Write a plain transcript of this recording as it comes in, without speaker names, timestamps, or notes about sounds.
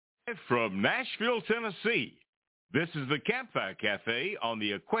From Nashville, Tennessee, this is the Campfire Cafe on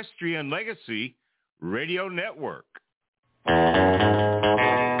the Equestrian Legacy Radio Network.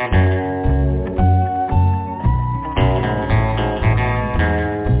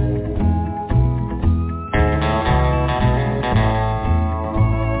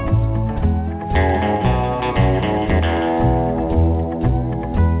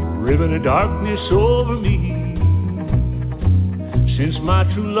 Ribbon of darkness over me since my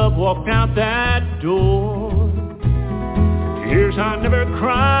true love walked out that door. Tears I never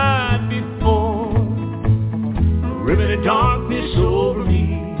cried before. A ribbon of darkness over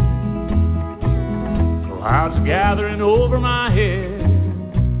me. Clouds gathering over my head.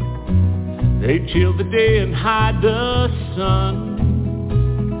 They chill the day and hide the sun,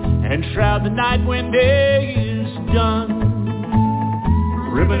 and shroud the night when day is done. A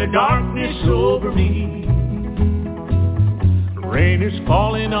ribbon of darkness over me. Rain is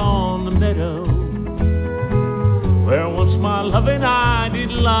falling on the meadow where once my loving eye did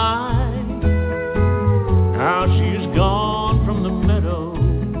lie. Now she is gone from the meadow,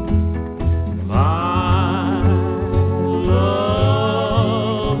 my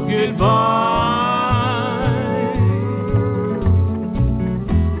love, goodbye.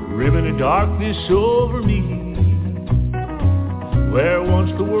 Ribbon of darkness over me where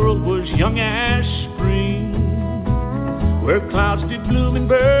once the world was young as spring, where clouds did bloom and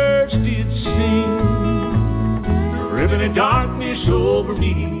birds did sing. A ribbon of darkness over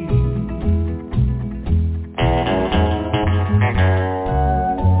me.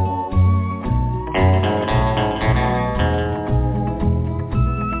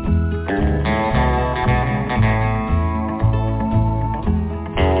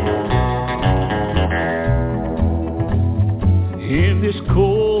 In this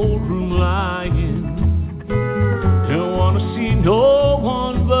cold room lying, no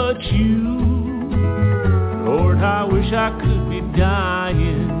one but you. Lord, I wish I could be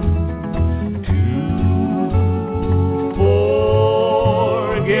dying to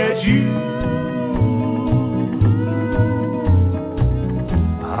forget you.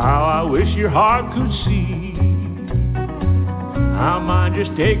 How I wish your heart could see how mine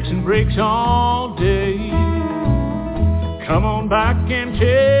just aches and breaks all day. Come on back and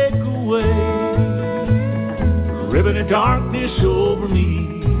take away ribbon of darkness over me.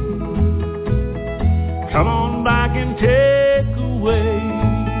 Come on back and take away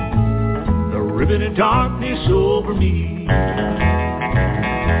the ribbon of darkness over me.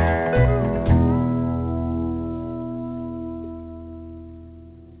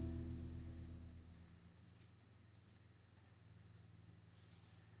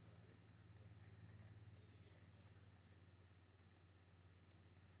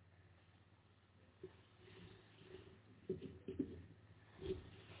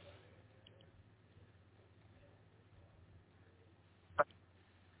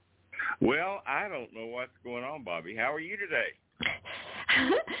 Well, I don't know what's going on, Bobbi. How are you today?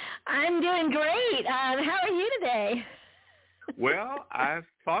 I'm doing great. How are you today? Well, I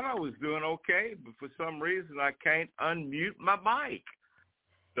thought I was doing okay, but for some reason I can't unmute my mic.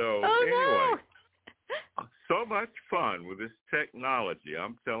 So anyway, so much fun with this technology.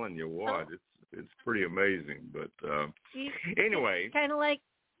 I'm telling you what, it's pretty amazing. But anyway, kind of like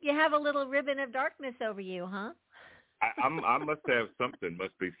you have a little ribbon of darkness over you, huh? I must have something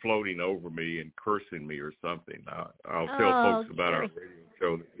must be floating over me and cursing me or something. I'll tell folks about our radio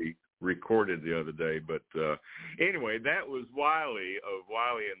show that we recorded the other day. But anyway, that was Wiley of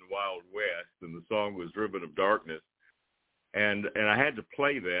Wiley and the Wild West, and the song was Ribbon of Darkness. And I had to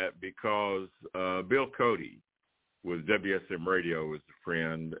play that because Bill Cody with WSM Radio is a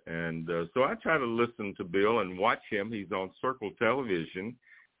friend. And so I try to listen to Bill and watch him. He's on Circle Television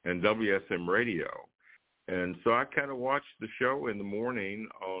and WSM Radio. And so I kind of watch the show in the morning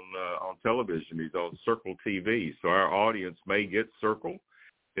on television. He's on Circle TV. So our audience may get Circle.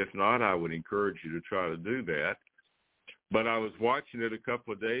 If not, I would encourage you to try to do that. But I was watching it a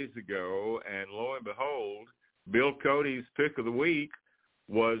couple of days ago, and lo and behold, Bill Cody's pick of the week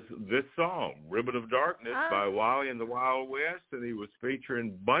was this song, Ribbon of Darkness by Wiley and the Wild West, and he was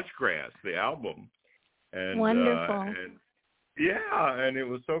featuring Bunchgrass, the album. And, wonderful. And it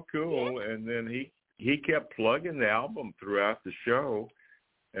was so cool. Yeah. And then he kept plugging the album throughout the show,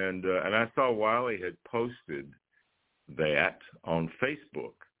 and I saw Wiley had posted that on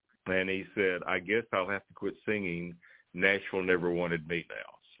Facebook, and he said, I guess I'll have to quit singing Nashville Never Wanted Me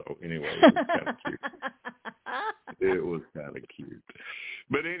Now. So anyway, it was kind of cute. It was kind of cute.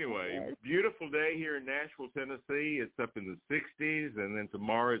 But anyway, beautiful day here in Nashville, Tennessee. It's up in the 60s, and then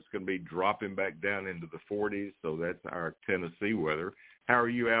tomorrow it's going to be dropping back down into the 40s, so that's our Tennessee weather. How are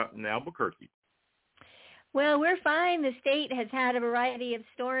you out in Albuquerque? Well, we're fine. The state has had a variety of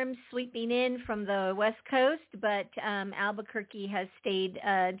storms sweeping in from the West Coast, but Albuquerque has stayed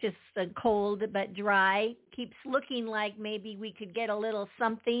just cold but dry. Keeps looking like maybe we could get a little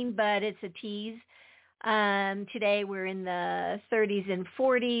something, but it's a tease. Today we're in the 30s and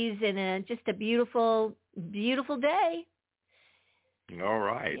 40s, and just a beautiful, beautiful day. All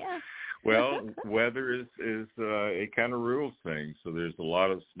right. Yeah. Well, weather is it kind of rules things. So there's a lot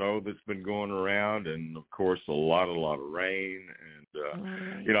of snow that's been going around, and of course a lot of rain,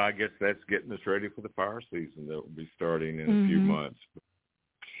 and I guess that's getting us ready for the fire season that will be starting in a few months.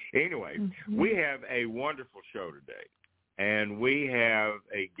 Anyway, we have a wonderful show today, and we have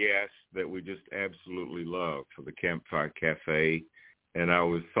a guest that we just absolutely love for the Campfire Cafe. And I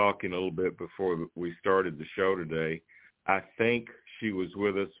was talking a little bit before we started the show today. I think she was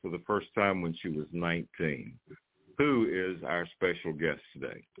with us for the first time when she was 19. Who is our special guest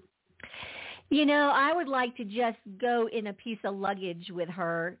today? I would like to just go in a piece of luggage with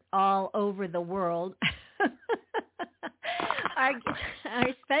her all over the world. Our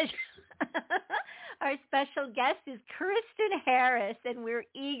special guest is Kristyn Harris, and we're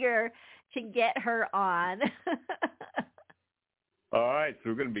eager to get her on. All right, so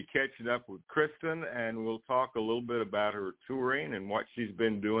we're going to be catching up with Kristyn, and we'll talk a little bit about her touring and what she's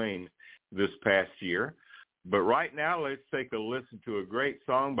been doing this past year. But right now, let's take a listen to a great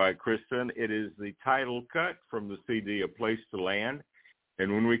song by Kristyn. It is the title cut from the CD, A Place to Land.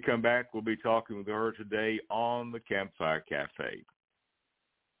 And when we come back, we'll be talking with her today on the Campfire Cafe.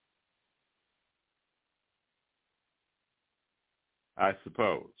 I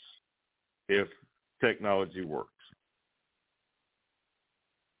suppose, if technology works.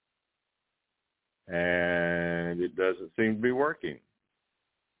 And it doesn't seem to be working.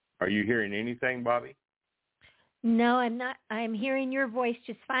 Are you hearing anything, Bobbi? No, I'm not. I'm hearing your voice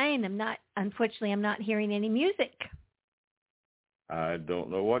just fine. Unfortunately, I'm not hearing any music. I don't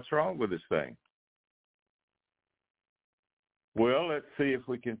know what's wrong with this thing. Well, let's see if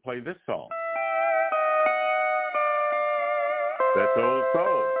we can play this song. That's Old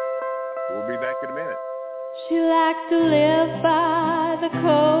Soul. We'll be back in a minute. She likes to live by the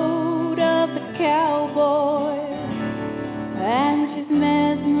code of the cowboy, and she's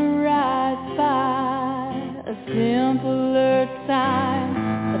mesmerized by a simpler time,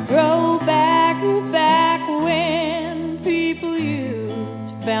 a throwback back when people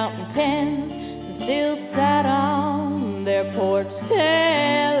used fountain pens and still sat on their porch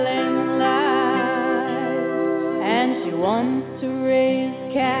telling lies. And she wants to raise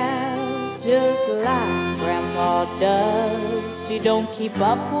calves just like Grandma does. She don't keep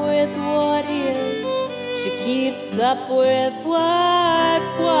up with what is, she keeps up with what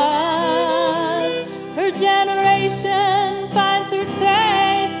was. Her generation finds her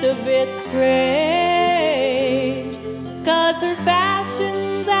taste a bit strange, 'cause her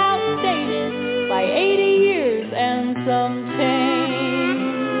fashion's outdated by 80 years and some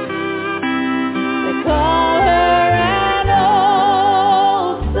change. They call her an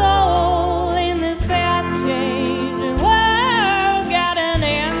old soul in this fast-changing world, got an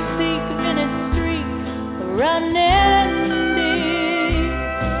antique vintage streak running deep,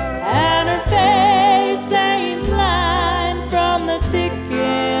 and her face ain't blind from the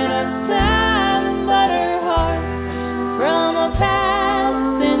ticking of time, but her heart from a past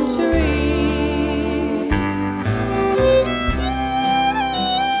century.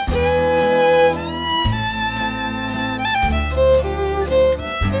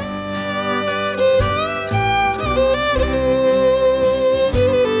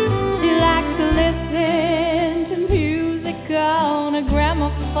 She likes to listen to music on a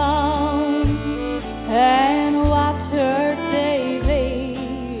gramophone and watch her TV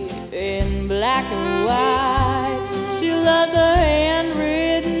in black and white. She loves a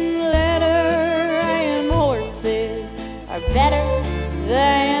handwritten letter, and horses are better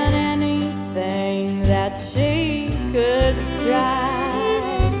than anything that she could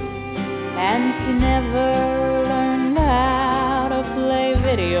drive. And she never learned how to play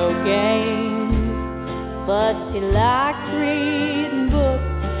video games, but she likes reading books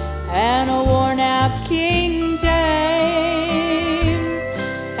and a worn-out King James.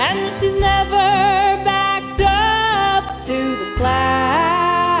 And she's never backed up to the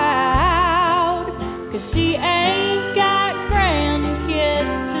cloud, 'cause she ain't got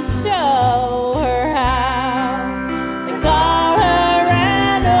grandkids to show her how. They call her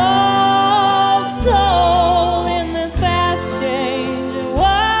an old soul in this fast-changing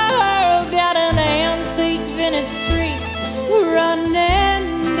world, got an antique vintage streak running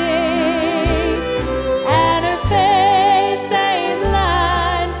deep,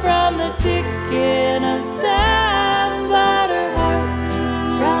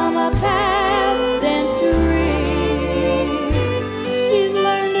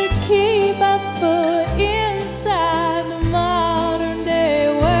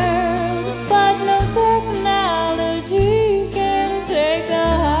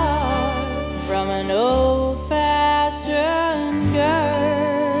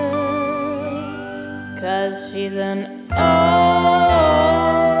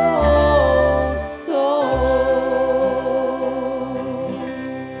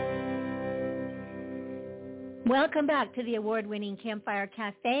 Welcome back to the award-winning Campfire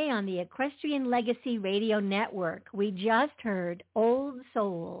Cafe on the Equestrian Legacy Radio Network. We just heard Old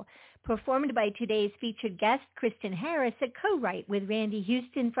Soul, performed by today's featured guest, Kristyn Harris, a co-write with Randy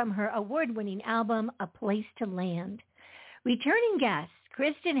Houston from her award-winning album, A Place to Land. Returning guest,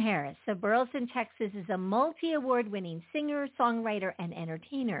 Kristyn Harris of Burleson, Texas, is a multi-award-winning singer, songwriter, and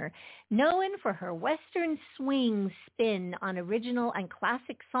entertainer, known for her Western swing spin on original and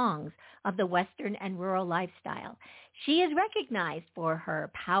classic songs of the Western and rural lifestyle. She is recognized for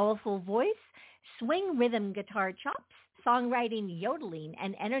her powerful voice, swing rhythm guitar chops, songwriting, yodeling,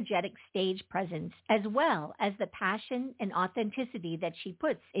 and energetic stage presence, as well as the passion and authenticity that she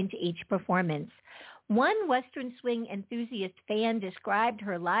puts into each performance. One Western swing enthusiast fan described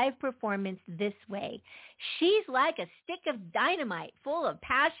her live performance this way: "She's like a stick of dynamite, full of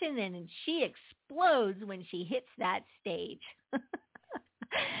passion, and she explodes when she hits that stage."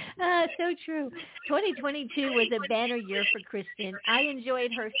 So true. 2022 was a banner year for Kristyn. I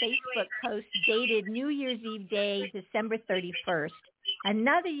enjoyed her Facebook post dated New Year's Eve Day, December 31st.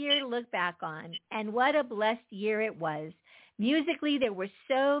 Another year to look back on, and what a blessed year it was. Musically, there were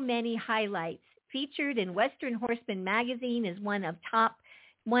so many highlights. Featured in Western Horseman magazine as one of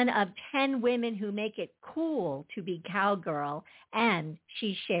 10 women who make it cool to be cowgirl, and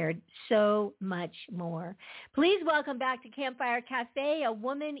she shared so much more. Please welcome back to Campfire Cafe a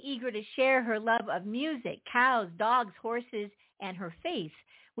woman eager to share her love of music, cows, dogs, horses, and her faith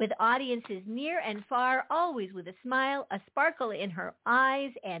with audiences near and far, always with a smile, a sparkle in her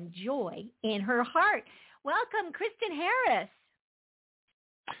eyes, and joy in her heart. Welcome, Kristyn Harris.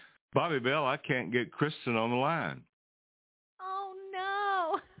 Bobbi Bell, I can't get Kristyn on the line. Oh,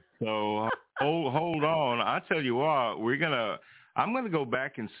 no. So hold on. I tell you what, I'm going to go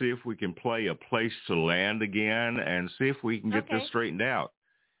back and see if we can play A Place to Land again and see if we can get this straightened out.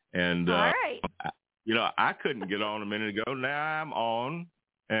 And, all right. I couldn't get on a minute ago. Now I'm on,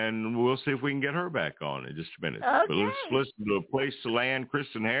 and we'll see if we can get her back on in just a minute. Okay. But let's listen to A Place to Land,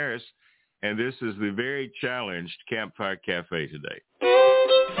 Kristyn Harris, and this is the very challenged Campfire Cafe today.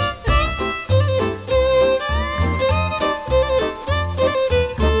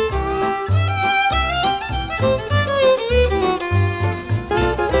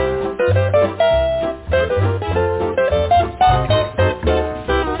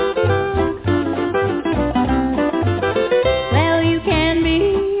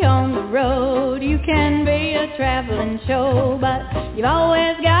 Show, but you've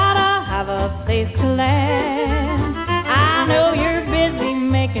always gotta have a place to land. I know you're busy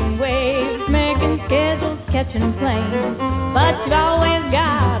making waves, making schedules, catching planes, but you've always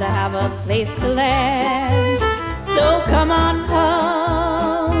gotta have a place to land. So come on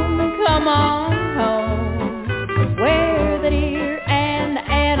home, where the deer and the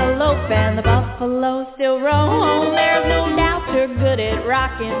antelope and the buffalo still roam. There's no doubt you're good at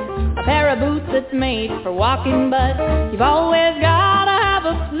rocking a pair of boots that's made for walking, but you've always gotta have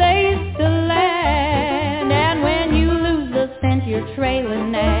a place to land. And when you lose the scent you're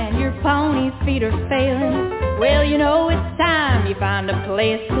trailing and your pony's feet are failing, well, you know it's time you find a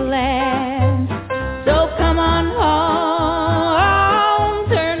place to land. So come on home,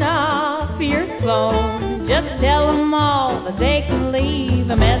 turn off your phone, just tell them all that they can leave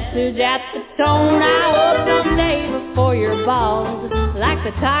a message at the tone. I hope someday before you're bald, like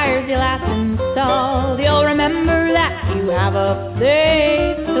the tires you'll have to install, you'll remember that you have a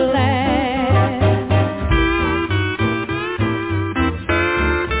place to land.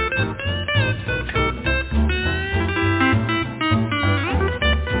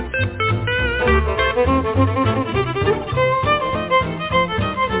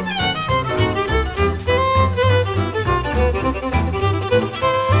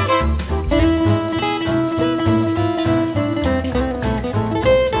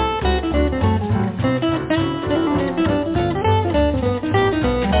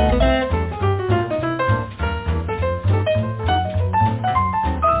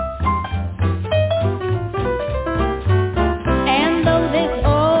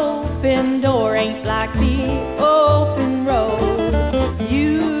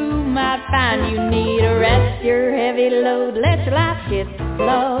 Load, let your life get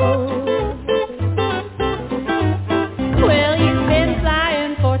slow. Well, you've been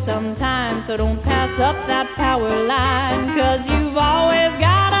flying for some time, so don't pass up that power line, 'cause you've always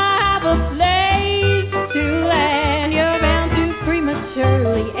gotta have a place to land. You're bound to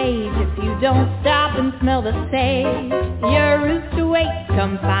prematurely age if you don't stop and smell the sage. Your rooster waits,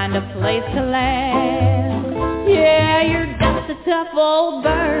 come find a place to land. Yeah, you're just a tough old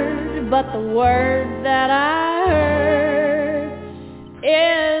bird, but the word that I heard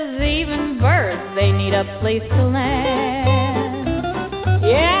is even birds they need a place to land.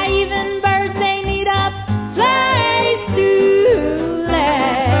 Yeah, even birds, they need a place to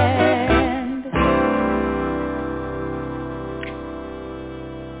land.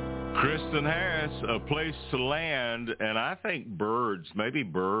 Kristyn Harris, A Place to Land, and I think maybe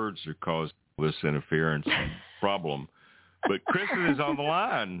birds are causing this interference problem. But Kristyn is on the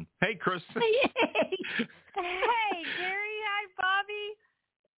line. Hey, Kristyn. Hey, Gary. Hi, Bobbi.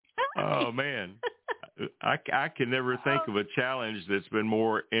 Oh, man. I can never think of a challenge that's been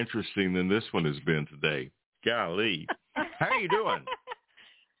more interesting than this one has been today. Golly. How are you doing?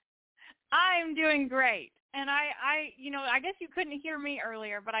 I'm doing great. And I guess you couldn't hear me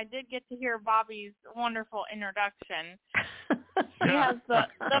earlier, but I did get to hear Bobbi's wonderful introduction. She has the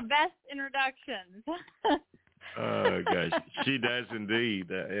best introductions. Oh, gosh. She does indeed.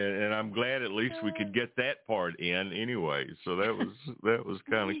 And I'm glad at least we could get that part in anyway. So that was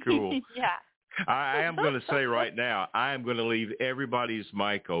kind of cool. Yeah. I am going to say right now, I am going to leave everybody's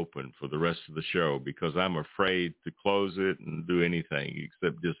mic open for the rest of the show because I'm afraid to close it and do anything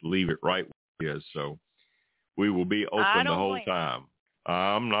except just leave it right where it is. So we will be open the whole time.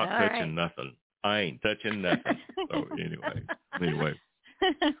 I'm not touching nothing. I ain't touching nothing. So anyway.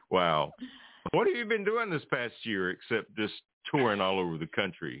 Wow. What have you been doing this past year except just touring all over the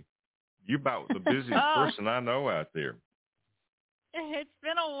country? You're about the busiest person I know out there. It's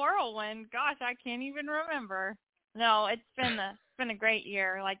been a whirlwind. Gosh, I can't even remember. No, it's been a great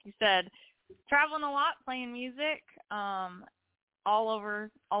year, like you said. Traveling a lot, playing music, all over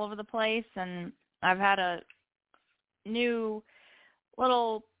the place, and I've had a new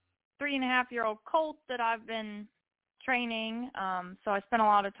little 3.5-year-old colt that I've been training. So I spent a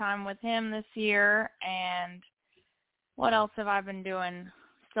lot of time with him this year. And what else have I been doing?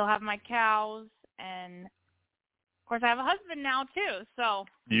 Still have my cows, and of course I have a husband now too. So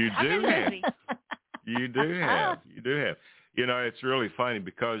you I've do been have. busy. You do have. You know, it's really funny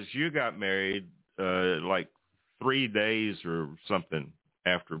because you got married like 3 days or something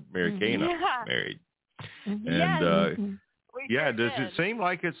after Mary Kay and I got married. And does it seem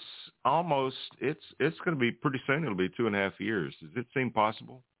like it's almost it's going to be pretty soon? It'll be 2.5 years. Does it seem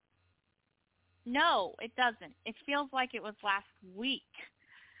possible? No, it doesn't. It feels like it was last week.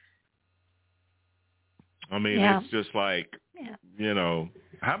 I mean, it's just like,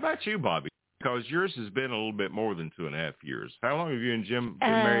 how about you, Bobbi? Because yours has been a little bit more than 2.5 years. How long have you and Jim been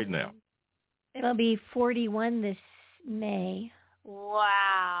married now? It'll be 41 this May.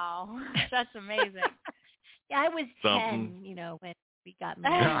 Wow. That's amazing. I was 10, when we got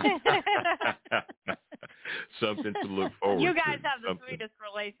married. Something to look forward to. You guys have the sweetest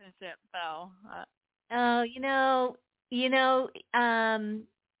relationship, though.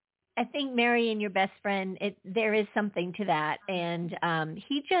 I think marrying your best friend, there is something to that. And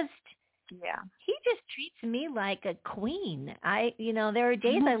he just treats me like a queen. There are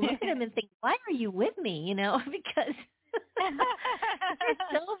days I look at him and think, why are you with me? Because he's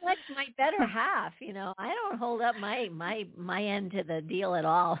so much my better half. I don't hold up my end to the deal at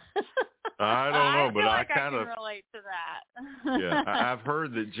all. I don't know, but I kind of relate to that. Yeah, I've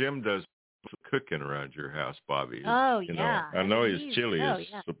heard that Jim does cooking around your house, Bobbi. I know his chili is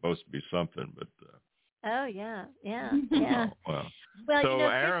supposed to be something, but. Yeah. Wow. Well, so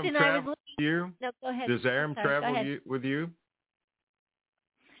Aram Kristyn, travels with you? No, go ahead. Does Aram travel with you?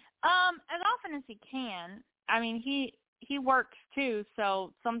 As often as he can. I mean, he works too,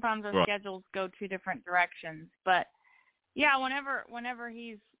 so sometimes our schedules go 2 different directions. But yeah, whenever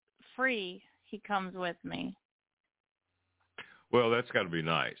he's free, he comes with me. Well, that's got to be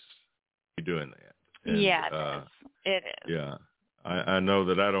nice. You're doing that. And, it is. Yeah. I know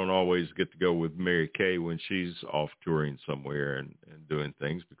that I don't always get to go with Mary Kay when she's off touring somewhere and doing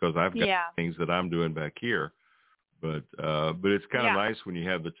things because I've got things that I'm doing back here. But it's kind of nice when you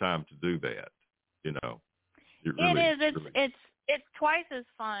have the time to do that, It is. It's twice as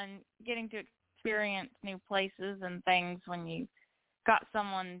fun getting to experience new places and things when you got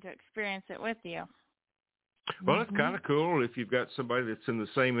someone to experience it with you. Well, it's kind of cool if you've got somebody that's in the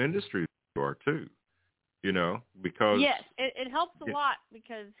same industry you are too. Because yes, it helps a lot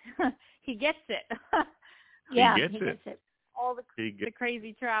because he gets it. He gets it. All the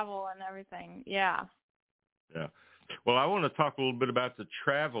crazy travel and everything. Yeah. Yeah. Well, I want to talk a little bit about the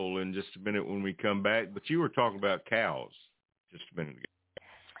travel in just a minute when we come back. But you were talking about cows just a minute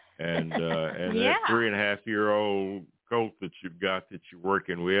ago, and that 3.5-year-old colt that you've got that you're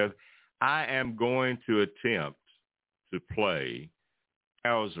working with. I am going to attempt to play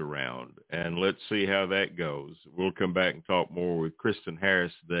cows around, and let's see how that goes. We'll come back and talk more with Kristyn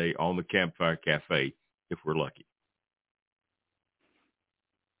Harris today on the Campfire Cafe if we're lucky.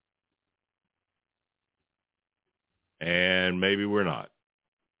 and maybe we're not.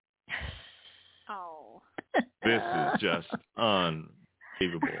 Oh. This is just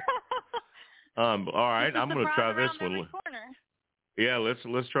unbelievable. All right, I'm going to try this one. Yeah, let's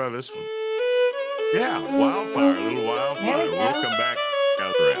try this one. Yeah, wildfire, a little wildfire. We'll come back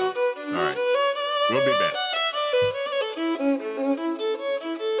another round. All right, we'll be back.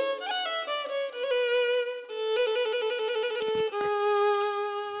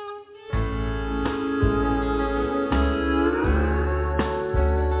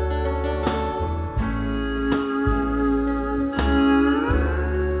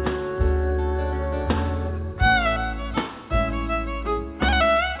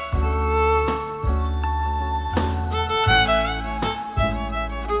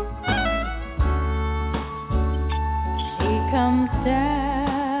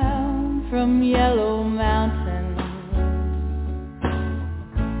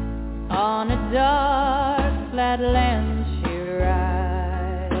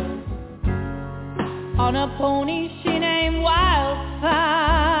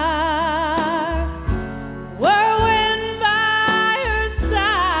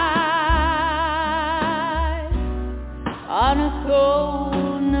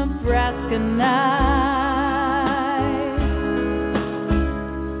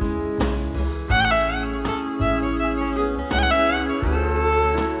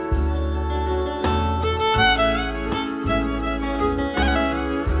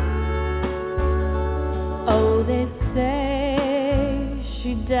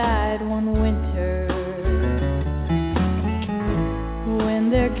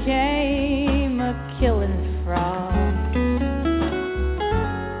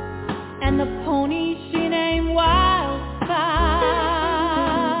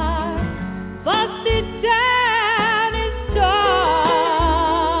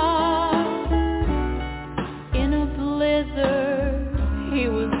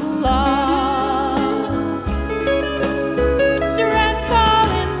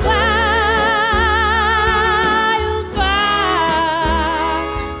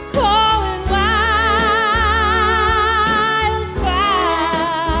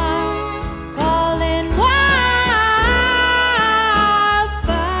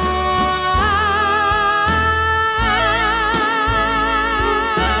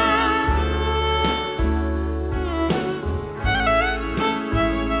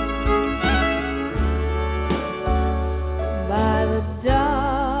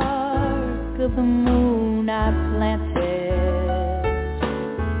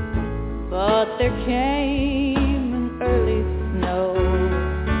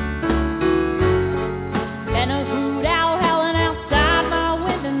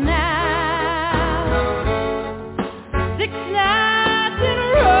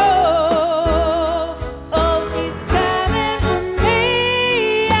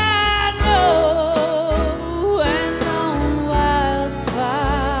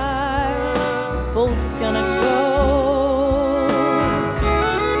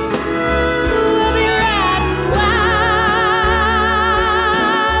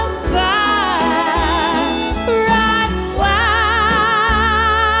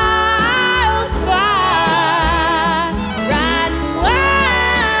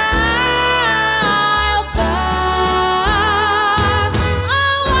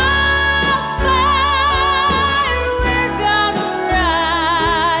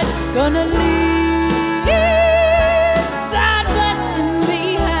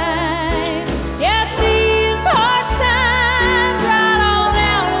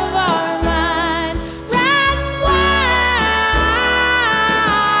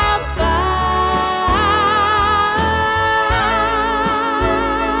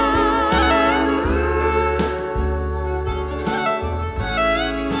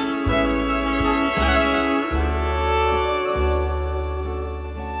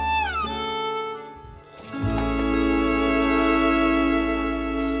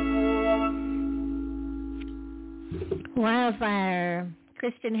 Wildfire.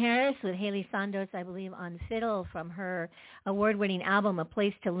 Kristyn Harris with Haley Sandos, I believe, on fiddle from her award-winning album, A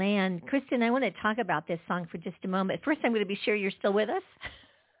Place to Land. Kristyn, I want to talk about this song for just a moment. First, I'm going to be sure you're still with us.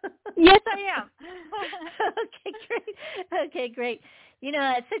 Yes, I am. Okay, great. You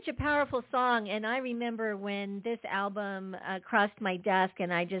know, it's such a powerful song, and I remember when this album crossed my desk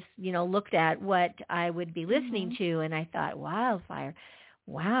and I just, looked at what I would be listening to, and I thought, Wildfire.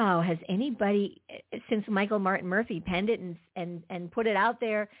 Wow, has anybody, since Michael Martin Murphey penned it and put it out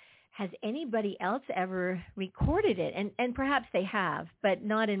there, has anybody else ever recorded it? And perhaps they have, but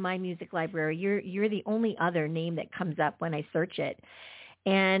not in my music library. You're the only other name that comes up when I search it.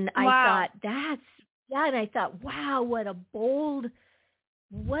 And I thought, Yeah, and I thought, wow,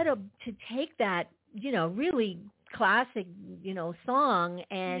 to take that, really classic, song,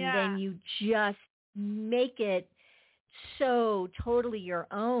 and then you just make it so totally your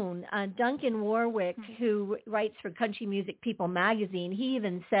own. Duncan Warwick, who writes for Country Music People magazine, he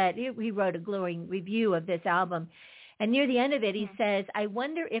even said, he wrote a glowing review of this album. And near the end of it, he says, I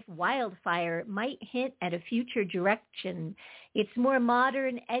wonder if Wildfire might hint at a future direction. It's more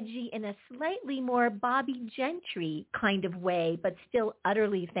modern, edgy, in a slightly more Bobbi Gentry kind of way, but still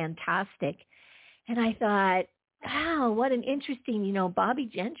utterly fantastic. And I thought, wow, what an interesting,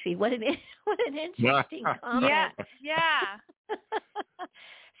 Bobbi Gentry. What an interesting comment. Yeah.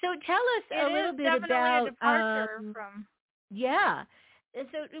 So tell us a little bit about. A departure from. Yeah.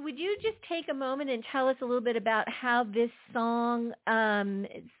 So would you just take a moment and tell us a little bit about how this song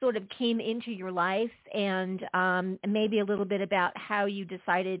sort of came into your life, and maybe a little bit about how you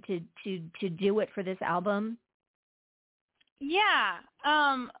decided to do it for this album? Yeah.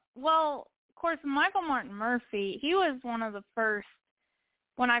 Well, of course, Michael Martin Murphey, he was one of the first,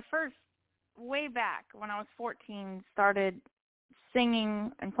 way back when I was 14, started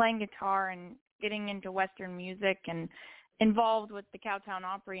singing and playing guitar and getting into Western music and involved with the Cowtown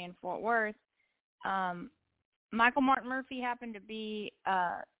Opry in Fort Worth. Michael Martin Murphey happened to be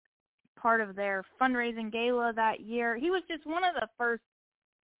part of their fundraising gala that year. He was just one of the first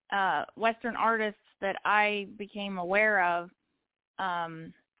Western artists that I became aware of.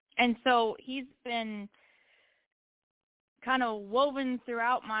 And so he's been kind of woven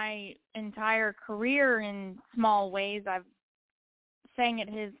throughout my entire career in small ways. I've sang at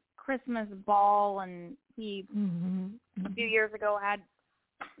his Christmas ball, and he a few years ago had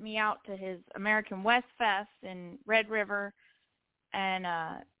me out to his American West Fest in Red River, and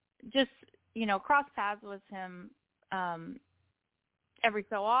just cross paths with him every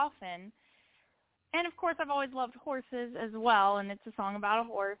so often. And of course, I've always loved horses as well, and it's a song about a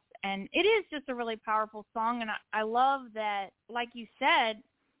horse, and it is just a really powerful song. And I love that, like you said,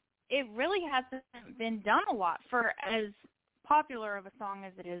 it really hasn't been done a lot for as popular of a song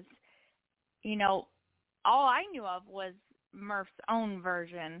as it is. All I knew of was Murph's own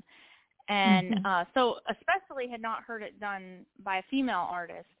version, and so especially had not heard it done by a female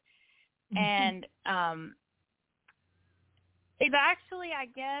artist. And it actually, I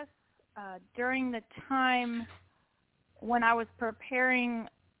guess, during the time when I was preparing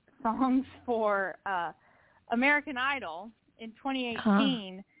songs for American Idol in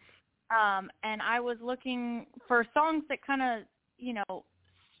 2018, and I was looking for songs that kind of,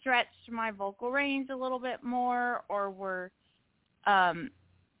 stretched my vocal range a little bit more, or were,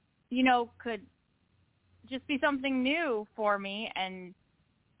 could just be something new for me. And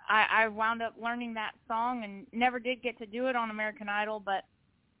I wound up learning that song and never did get to do it on American Idol, but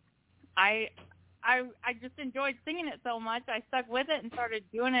I just enjoyed singing it so much. I stuck with it and started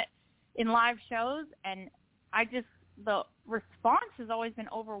doing it in live shows, and the response has always been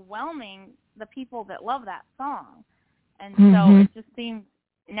overwhelming, the people that love that song. And so it just seemed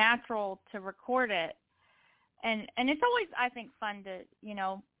natural to record it. And it's always, I think, fun to,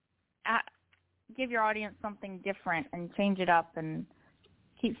 give your audience something different and change it up and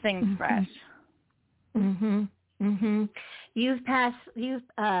keep things fresh. You've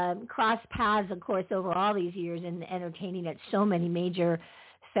crossed paths, of course, over all these years in entertaining at so many major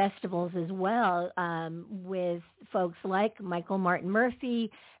festivals as well, with folks like Michael Martin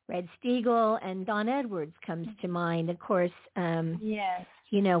Murphey, Red Steagall, and Don Edwards comes to mind. Of course, yes.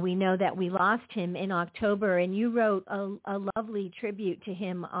 We know that we lost him in October, and you wrote a lovely tribute to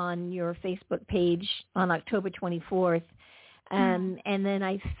him on your Facebook page on October 24th. And then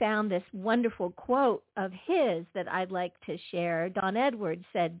I found this wonderful quote of his that I'd like to share. Don Edwards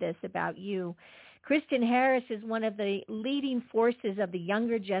said this about you. Kristyn Harris is one of the leading forces of the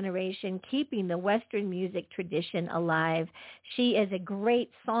younger generation, keeping the Western music tradition alive. She is a great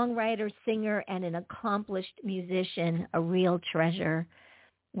songwriter, singer, and an accomplished musician, a real treasure.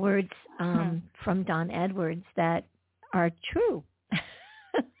 Words from Don Edwards that are true.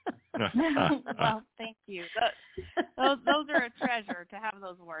 Well, thank you. Those are a treasure, to have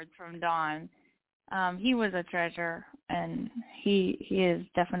those words from Don. He was a treasure, and he is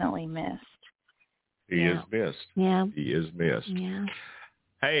definitely missed. He is missed. Yeah. He is missed. Yeah.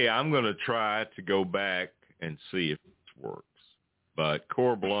 Hey, I'm going to try to go back and see if it works. But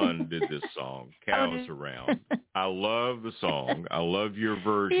Cor Blund did this song, Cows Around. I love the song. I love your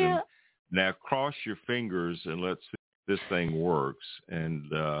version. Yeah. Now cross your fingers and let's see if this thing works. And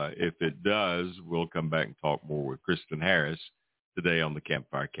if it does, we'll come back and talk more with Kristyn Harris today on the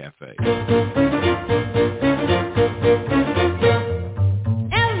Campfire Cafe.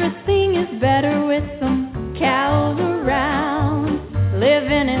 Everything is better with some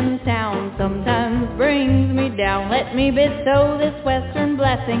down. Let me bestow this western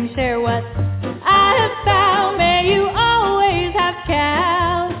blessing. Share what I have found. May you always have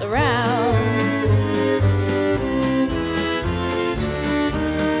cows around.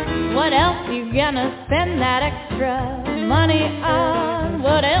 What else you gonna spend that extra money on?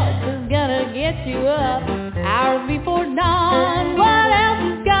 What else is gonna get you up hours before dawn? What else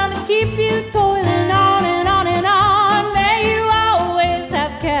is gonna keep you toiling on and on and on? May you always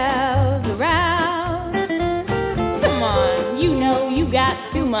have cows around. Come on, you know you got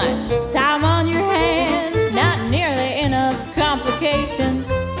too much time on your hands, not nearly enough complications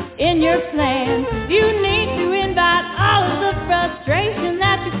in your plans. You need to invite all of the frustration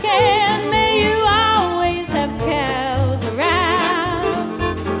that you can. May you always have cows around.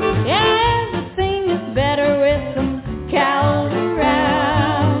 Yeah, everything is better with some cows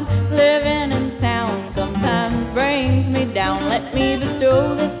around. Living in town sometimes brings me down. Let me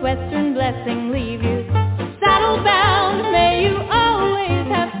bestow this western blessing, leave you saddle bound. May you always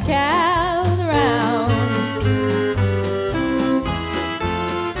have cows around.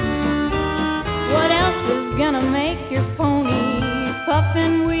 What else is gonna make your pony puff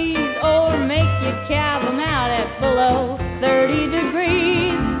and wheeze, or make you cab them out at below 30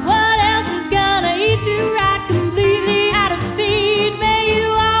 degrees? What else is gonna eat you right completely out of speed? May you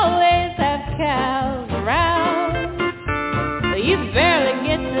always have cows around. So you barely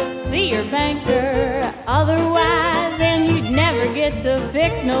get to see your banker, otherwise then you'd never get to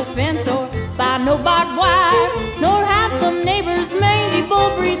fix no fence or buy no barbed wire, nor have some neighbors mangy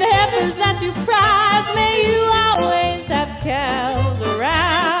bull breed heifers that you prize. May you always have cows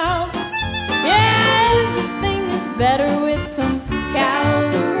around. Yeah, everything is better with some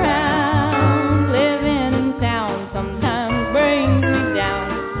cows around. Living in town sometimes brings me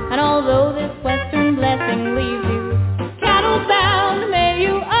down, and although this western blessing leaves you cattle bound, may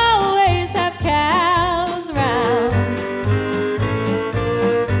you always have cows around.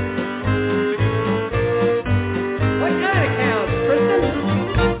 What kind of cows, Kristyn?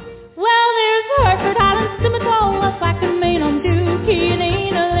 Well, there's Hereford, Highland, Simmental, Plaquemine, Maine on Dookie,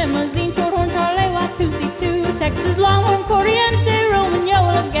 Lena, Limousine, Shorthorn, Charolais, Watusi, 2, Texas, Longhorn, Corriente, Roman,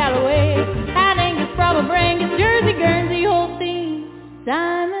 Yola, Galloway, High Angus, Bravo, Brangus, Jersey, Guernsey, Holstein,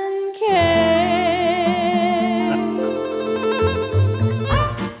 Diamond K.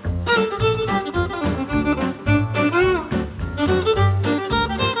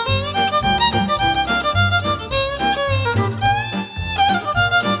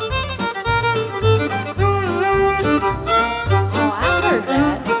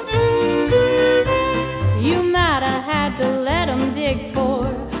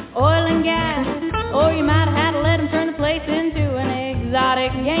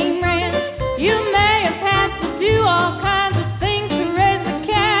 Game ranch. You may have had to do all kinds of things to raise the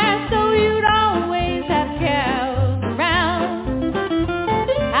cash, so you'd always have cows around.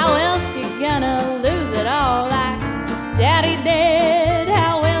 How else you gonna lose it all like Daddy did?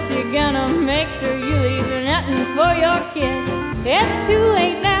 How else you gonna make sure you leave nothing for your kids? It's too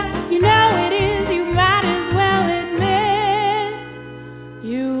late now, you know it is. You might as well admit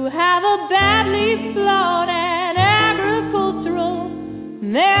you have a badly flawed and agricultural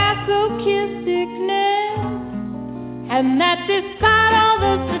masochisticness, and that despite all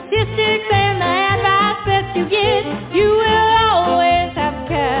the statistics and the advice that you get, you will always have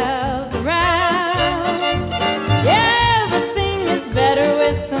cows around. Yeah, everything is better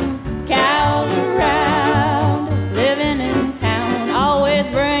with some cows around. Living in town always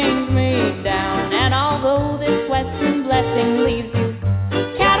brings me down, and although this western blessing leaves you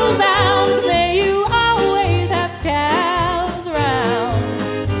cattle bound, may you always have cows around.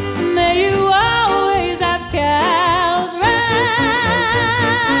 May you always have cows around.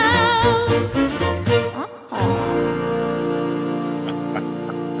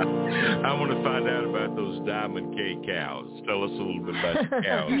 I want to find out about those Diamond K cows. Tell us a little bit about the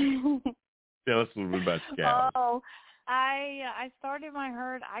cows. Tell us a little bit about the cows. Oh, I started my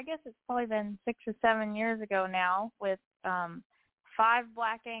herd, I guess it's probably been 6 or 7 years ago now, with 5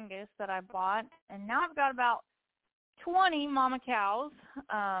 Black Angus that I bought, and now I've got about 20 mama cows.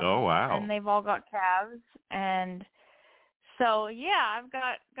 Oh, wow. And they've all got calves. And so, yeah, I've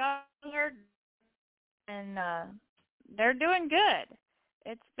got a herd, and they're doing good.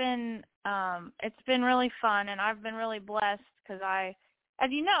 It's been really fun, and I've been really blessed because as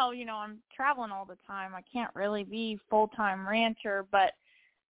you know, I'm traveling all the time. I can't really be full-time rancher, but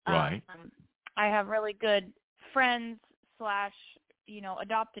right. I have really good friends /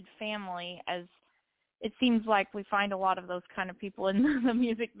 adopted family, as it seems like we find a lot of those kind of people in the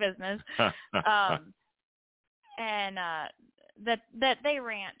music business. And that they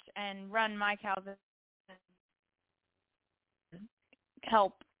ranch and run my cows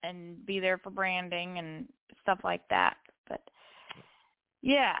help and be there for branding and stuff like that. But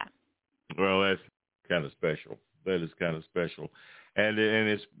yeah. Well, that's kind of special. That is kind of special. And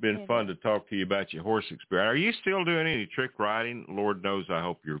it's been fun to talk to you about your horse experience. Are you still doing any trick riding? Lord knows I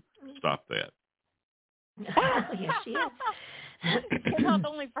hope you'll stop that. Yes, she is. You're not the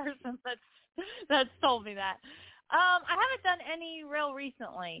only person that's told me that. I haven't done any real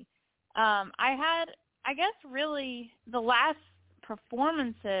recently. I guess really the last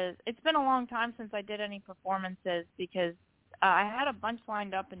performances, it's been a long time since I did any performances because I had a bunch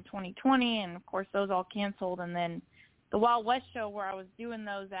lined up in 2020, and of course those all canceled, and then the Wild West show where I was doing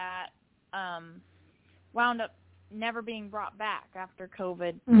those at wound up never being brought back after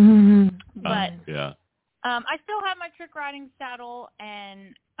COVID. Mm-hmm. But yeah. I still have my trick riding saddle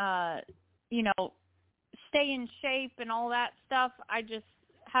and, stay in shape and all that stuff. I just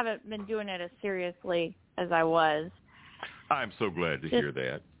haven't been doing it as seriously as I was. I'm so glad to hear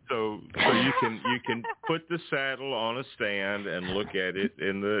that. So you can put the saddle on a stand and look at it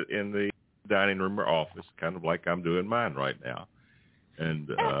in the dining room or office, kind of like I'm doing mine right now,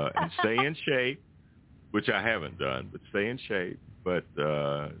 and stay in shape, which I haven't done, but stay in shape. But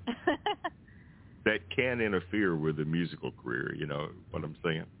that can interfere with the musical career. You know what I'm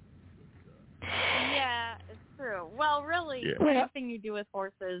saying? Yeah, it's true. Well, really, anything you do with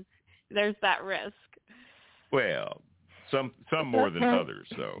horses, there's that risk. Well, some more than others,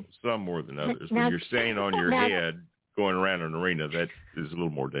 though. Some more than others. When you're staying on your head going around an arena, that is a little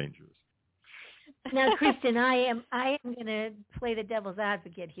more dangerous. Now, Kristyn, I am going to play the devil's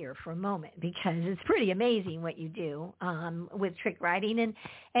advocate here for a moment because it's pretty amazing what you do with trick riding.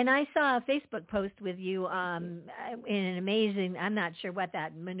 And I saw a Facebook post with you in an amazing, I'm not sure what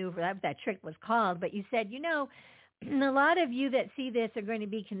that maneuver, that trick was called, but you said, a lot of you that see this are going to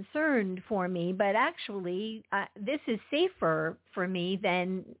be concerned for me, but actually this is safer for me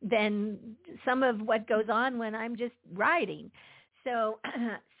than some of what goes on when I'm just riding. So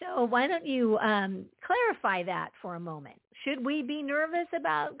why don't you clarify that for a moment? Should we be nervous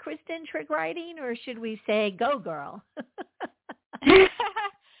about Kristyn trick riding, or should we say, go girl?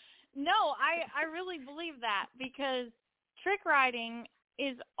 No, I really believe that because trick riding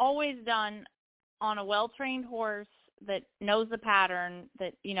is always done on a well-trained horse that knows the pattern,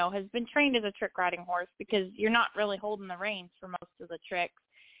 that, has been trained as a trick riding horse, because you're not really holding the reins for most of the tricks.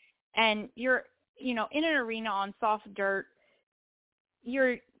 And you're, in an arena on soft dirt,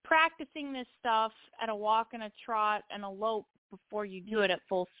 you're practicing this stuff at a walk and a trot and a lope before you do it at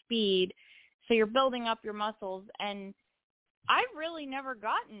full speed. So you're building up your muscles. And I've really never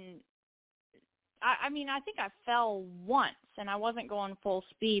gotten, I think I fell once and I wasn't going full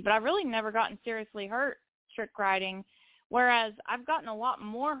speed, but I've really never gotten seriously hurt trick riding. Whereas I've gotten a lot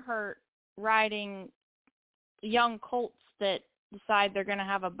more hurt riding young colts that decide they're going to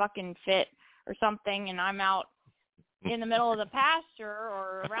have a bucking fit or something, and I'm out in the middle of the pasture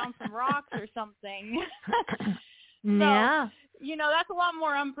or around some rocks or something. Yeah. So, that's a lot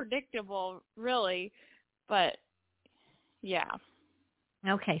more unpredictable, really. But, yeah.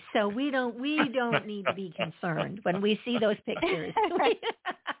 Okay, so we don't need to be concerned when we see those pictures.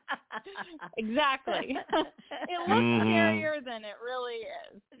 Exactly. It looks scarier than it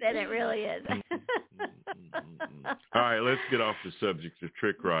really is. All right, let's get off the subject of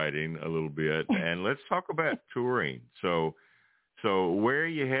trick riding a little bit, and let's talk about touring. So where are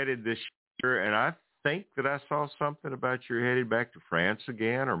you headed this year? And I think that I saw something about you're headed back to France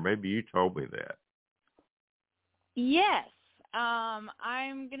again, or maybe you told me that. Yes.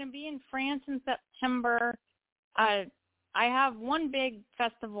 I'm going to be in France in September. I have one big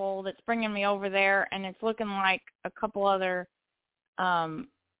festival that's bringing me over there, and it's looking like a couple other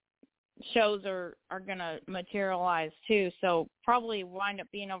shows are going to materialize too. So probably wind up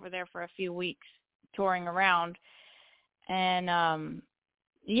being over there for a few weeks touring around. And,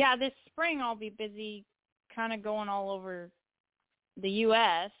 this spring I'll be busy kind of going all over the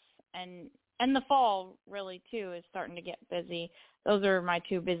U.S., and the fall, really, too, is starting to get busy. Those are my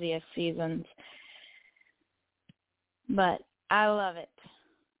two busiest seasons. But I love it.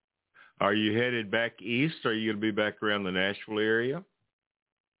 Are you headed back east, or are you going to be back around the Nashville area?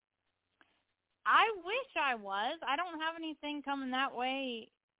 I wish I was. I don't have anything coming that way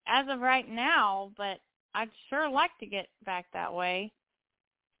as of right now, but I'd sure like to get back that way.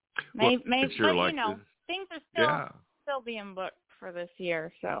 Maybe, sure, but, like things are still being booked for this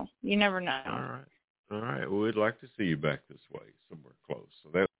year, so you never know. All right. Well, we'd like to see you back this way, somewhere close. So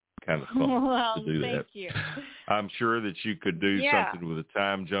that's kind of fun to do that. Thank you. I'm sure that you could do something with the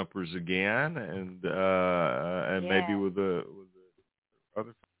Time Jumpers again, and maybe with the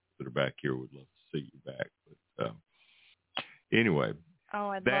other folks that are back here would love to see you back. But anyway, Oh,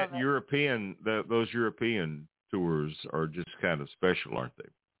 I love it. Those European tours are just kind of special, aren't they?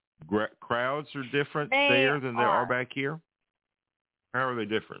 Crowds are different there than they are back here? How are they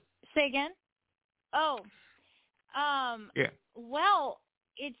different? Say again? Oh, yeah. Well,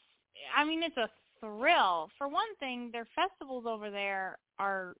 it's a thrill. For one thing, their festivals over there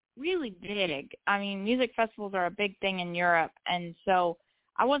are really big. I mean, music festivals are a big thing in Europe, and so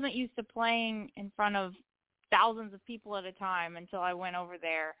I wasn't used to playing in front of thousands of people at a time until I went over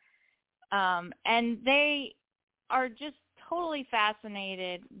there. And they are just totally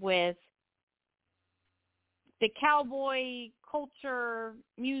fascinated with the cowboy culture,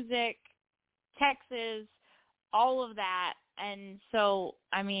 music, Texas, all of that. And so,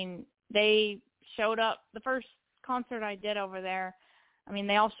 I mean, they showed up. The first concert I did over there, I mean,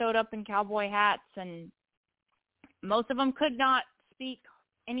 they all showed up in cowboy hats, and most of them could not speak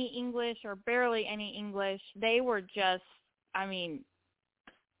any English or barely any English. They were just, I mean,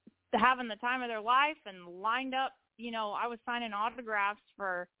 having the time of their life and lined up. You know, I was signing autographs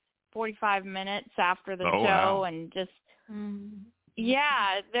for 45 minutes after the show. Wow. And just,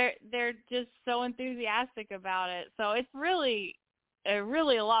 yeah, they're just so enthusiastic about it. So it's really a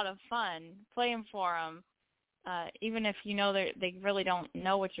lot of fun playing for them, even if you know they really don't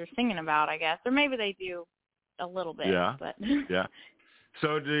know what you're singing about, I guess, or maybe they do a little bit. Yeah, but yeah.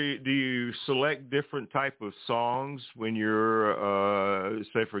 So do you select different type of songs when you're,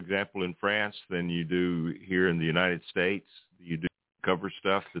 say, for example, in France than you do here in the United States? Do you do cover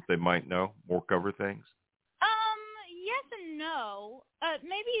stuff that they might know, more cover things? Yes and no.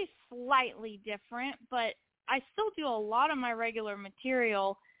 Maybe slightly different, but I still do a lot of my regular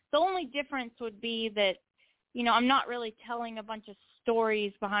material. The only difference would be that, you know, I'm not really telling a bunch of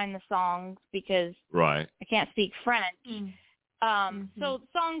stories behind the songs because right. I can't speak French. So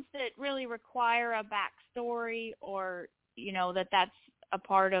songs that really require a backstory, or, you know, that's a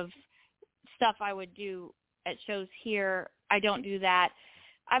part of stuff I would do at shows here, I don't do that.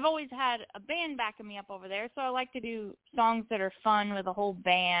 I've always had a band backing me up over there, so I like to do songs that are fun with a whole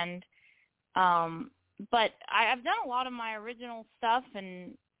band. But I've done a lot of my original stuff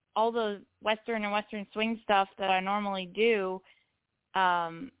and all the Western and Western swing stuff that I normally do.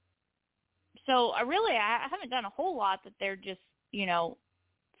 So I haven't done a whole lot that they're just, you know,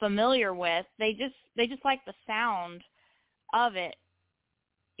 familiar with. They just like the sound of it,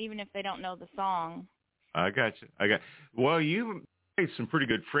 even if they don't know the song. I got you. Well, you made some pretty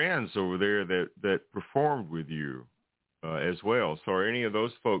good friends over there that performed with you as well. So are any of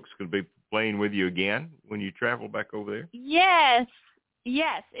those folks going to be playing with you again when you travel back over there? Yes.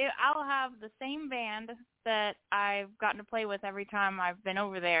 I'll have the same band that I've gotten to play with every time I've been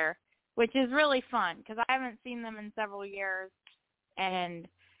over there, which is really fun because I haven't seen them in several years. And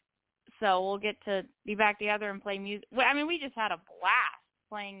so we'll get to be back together and play music. I mean, we just had a blast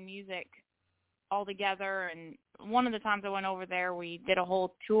playing music all together. And one of the times I went over there, we did a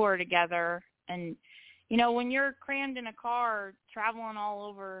whole tour together. And, you know, when you're crammed in a car traveling all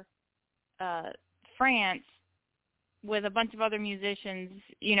over France with a bunch of other musicians,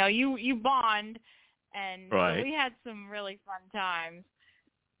 you know, you bond. And right. So we had some really fun times.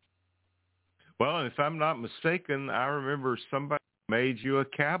 Well, if I'm not mistaken, I remember somebody made you a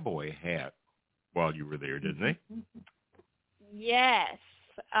cowboy hat while you were there, didn't they? Yes.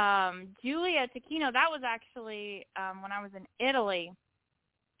 Julia Tacchino, that was actually when I was in Italy.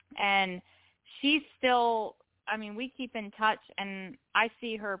 And she's still, I mean, we keep in touch, and I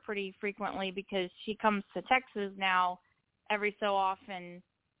see her pretty frequently because she comes to Texas now every so often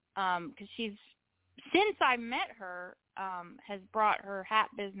because she's, since I met her, has brought her hat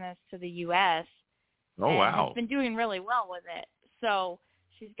business to the U.S. Oh, and wow. has been doing really well with it. So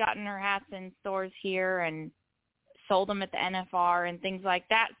she's gotten her hats in stores here and sold them at the NFR and things like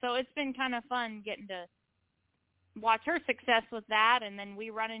that. So it's been kind of fun getting to watch her success with that, and then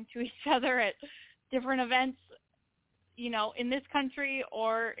we run into each other at different events, you know, in this country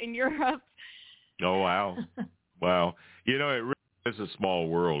or in Europe. Oh, wow. Wow. You know, it really is a small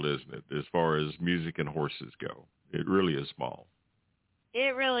world, isn't it, as far as music and horses go? It really is small.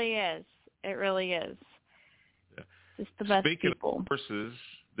 It really is. It really is. Yeah. Just the best Speaking people. of horses,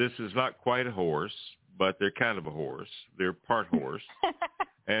 this is not quite a horse, but they're kind of a horse. They're part horse.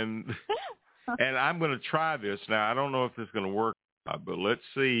 and I'm going to try this. Now, I don't know if this is going to work, but let's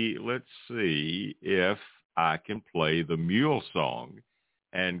see if I can play the mule song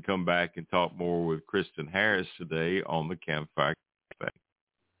and come back and talk more with Kristyn Harris today on the Campfire Cafe.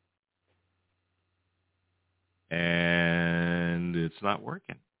 And it's not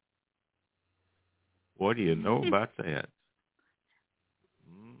working. What do you know about that?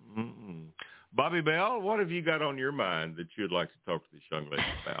 Bobbi Bobbi Bell, what have you got on your mind that you'd like to talk to this young lady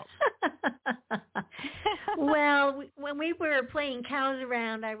about? Well, when we were playing Cows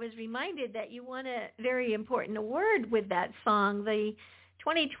Around, I was reminded that you won a very important award with that song, the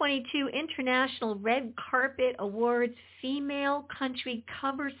 2022 International Red Carpet Awards Female Country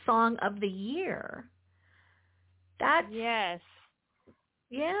Cover Song of the Year. Yes.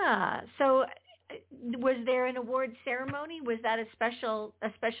 Yeah. So was there an award ceremony? Was that a special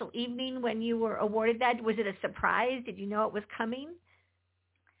evening when you were awarded that? Was it a surprise? Did you know it was coming?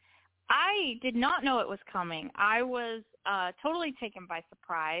 I did not know it was coming. I was totally taken by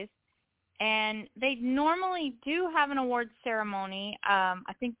surprise. And they normally do have an awards ceremony.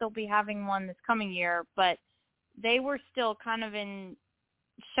 I think they'll be having one this coming year, but they were still kind of in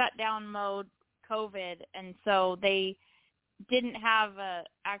shutdown mode, COVID, and so they didn't have an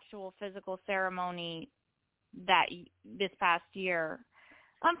actual physical ceremony this past year,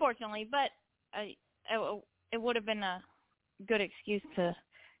 unfortunately. But it would have been a good excuse to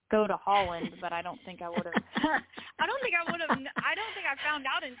go to Holland, but I don't think I would have. I don't think I found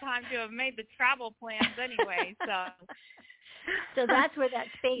out in time to have made the travel plans anyway. So that's where that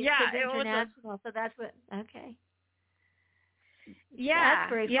space is international. So that's what. Okay. Yeah, that's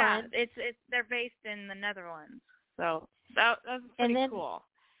very fun. Fun. It's they're based in the Netherlands, so that was pretty cool.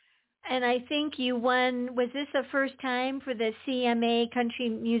 And I think you won. Was this the first time for the CMA Country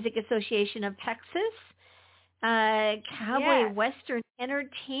Music Association of Texas? Cowboy Western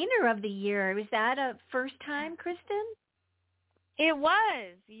Entertainer of the Year. Was that a first time, Kristyn? It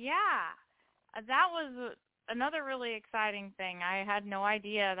was, yeah. That was another really exciting thing. I had no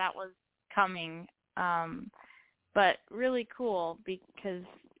idea that was coming, but really cool because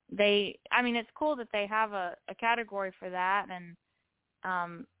it's cool that they have a category for that, and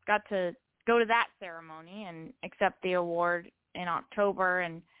got to go to that ceremony and accept the award in October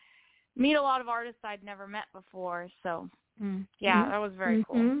and meet a lot of artists I'd never met before. So, that was very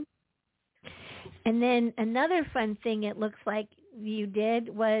cool. And then another fun thing it looks like you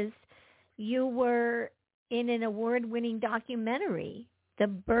did was you were in an award-winning documentary, The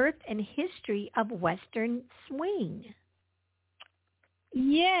Birth and History of Western Swing.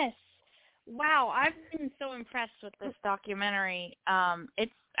 Yes. Wow, I've been so impressed with this documentary.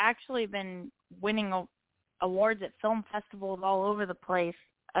 It's actually been winning awards at film festivals all over the place,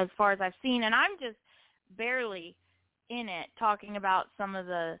 as far as I've seen, and I'm just barely in it, talking about some of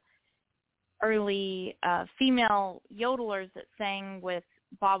the early female yodelers that sang with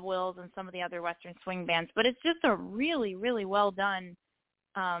Bob Wills and some of the other Western swing bands. But it's just a really, really well done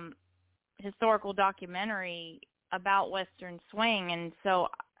historical documentary about Western swing, and so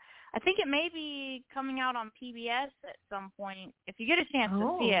I think it may be coming out on PBS at some point. If you get a chance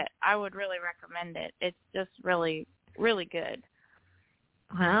to see it, I would really recommend it. It's just really, really good.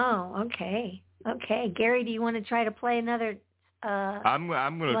 Wow. Okay. Gary, do you want to try to play another? I'm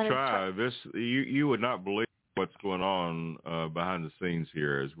going to try this. You would not believe what's going on behind the scenes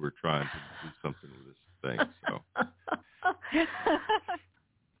here as we're trying to do something with this thing. So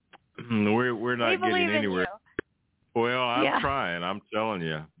we're not getting anywhere. Well, I'm trying. I'm telling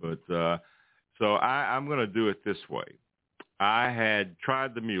you. But so I'm going to do it this way. I had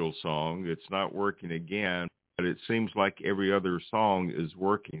tried the mule song. It's not working again. But it seems like every other song is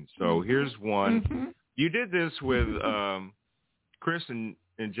working. So here's one. Mm-hmm. You did this with Chris and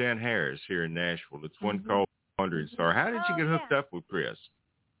Jan Harris here in Nashville. It's one called Wandering Star. How did you get hooked up with Chris?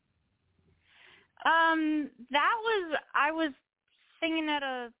 I was singing at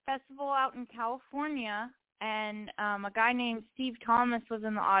a festival out in California, and a guy named Steve Thomas was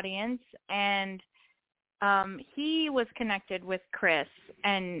in the audience, and he was connected with Chris,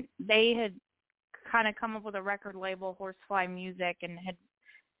 and they had kind of come up with a record label, Horsefly Music, and had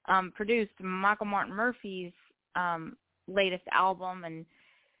produced Michael Martin Murphy's latest album, and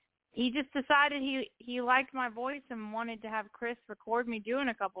he just decided he liked my voice and wanted to have Chris record me doing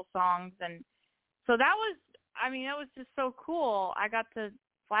a couple songs, and so that was just so cool. I got to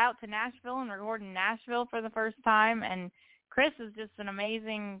fly out to Nashville and record in Nashville for the first time, and Chris is just an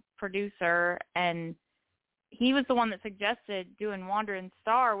amazing producer, and he was the one that suggested doing Wandering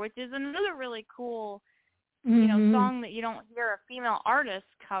Star, which is another really cool, song that you don't hear a female artist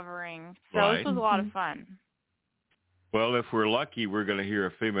covering. So This was a lot of fun. Well, if we're lucky, we're going to hear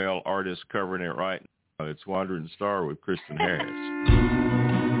a female artist covering it right now. It's Wandering Star with Kristyn Harris.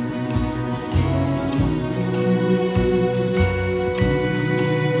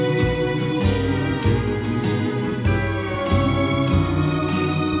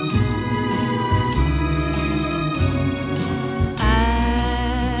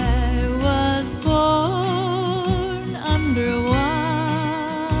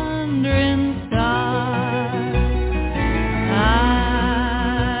 Wandering star.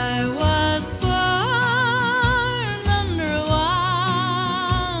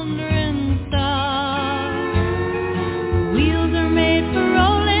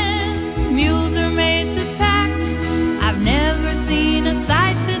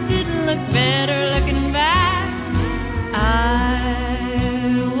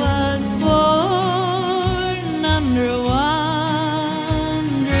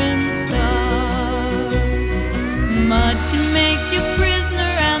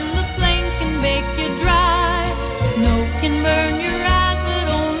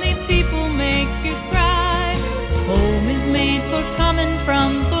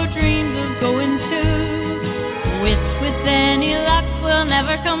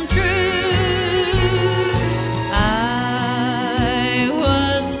 never come true. I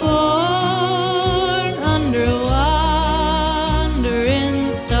was born under a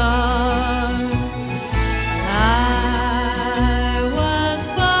wandering star. I was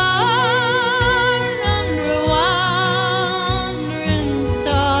born under a wandering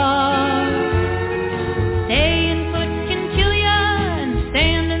star. Staying put can kill ya, and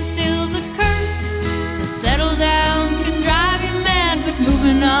standing still's a curse. To settle down can drive you mad, but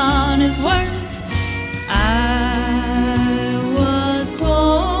moving on is worse. I was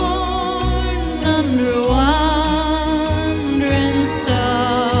born under a wandering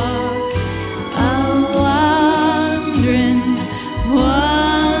star. A wandering,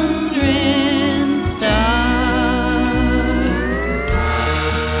 wandering star.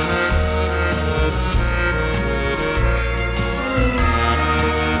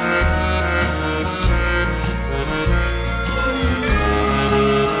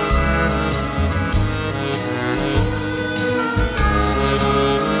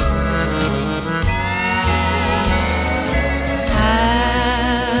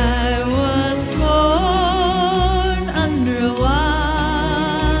 I was born under a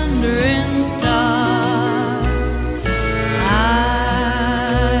wandering star.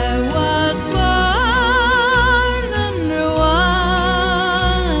 I was born under a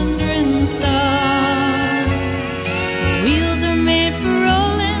wandering star. Wheels are made for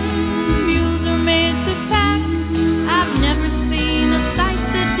rolling, mules are made to pack. I've never seen a sight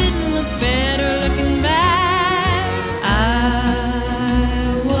that didn't look better looking back. I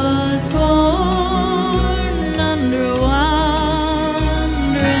was born under a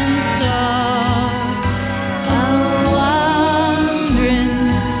wandering star. A wandering,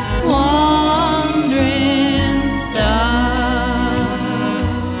 wandering star.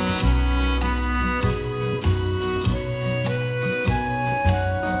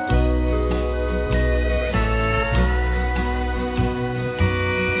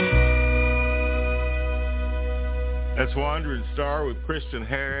 That's Wandering Star with Kristyn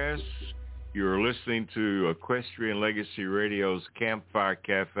Harris. You're listening to Equestrian Legacy Radio's Campfire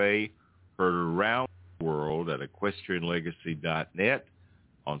Cafe, heard around the world at equestrianlegacy.net,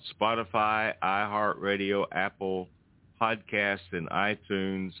 on Spotify, iHeart Radio, Apple Podcasts, and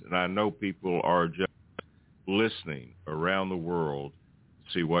iTunes. And I know people are just listening around the world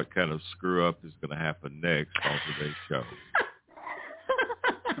to see what kind of screw-up is going to happen next on today's show.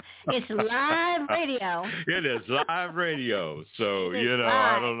 It's live radio. It is live radio, so It is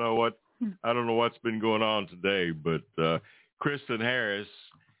I live. don't know what's been going on today, but Kristyn Harris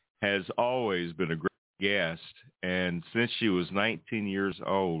has always been a great guest, and since she was 19 years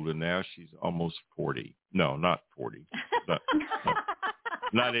old, and now she's almost 40. No, not 40.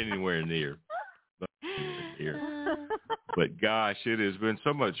 Not anywhere near. Not anywhere near. But gosh, it has been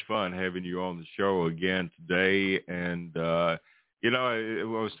so much fun having you on the show again today, and I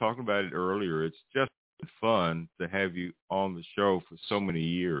was talking about it earlier. It's just fun to have you on the show for so many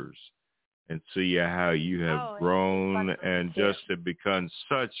years and see how you have grown and just have become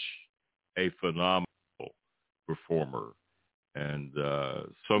such a phenomenal performer, and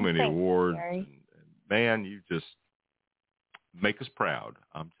so many awards. And man, you just make us proud.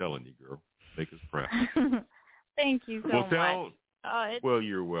 I'm telling you, girl, make us proud. Thank you so much. Well,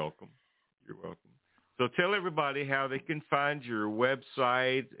 you're welcome. You're welcome. So tell everybody how they can find your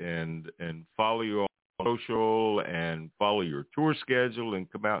website and follow you on social and follow your tour schedule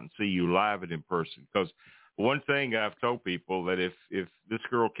and come out and see you live and in person. Because one thing I've told people that if this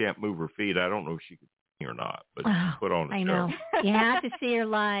girl can't move her feet, I don't know if she could sing or not, but put on a show. I know. You have to see her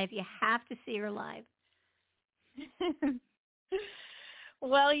live. You have to see her live.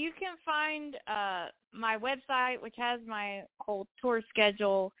 Well, you can find my website, which has my whole tour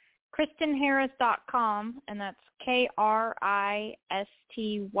schedule, KristynHarris.com, and that's KRISTYN,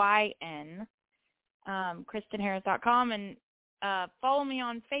 KristynHarris.com, and follow me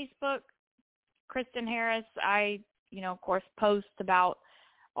on Facebook, Kristyn Harris. I, of course, post about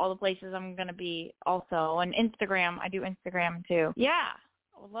all the places I'm going to be also, and Instagram. I do Instagram too. Yeah,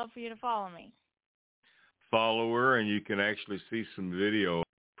 I would love for you to follow me. Follow her, and you can actually see some video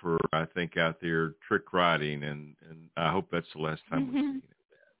for, I think, out there trick riding, and I hope that's the last time we're seeing it.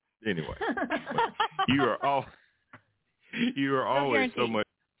 Anyway, you are always so much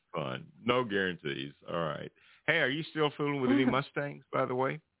fun. No guarantees. All right. Hey, are you still fooling with any Mustangs, by the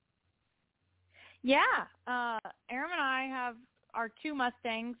way? Yeah. Aram and I have our two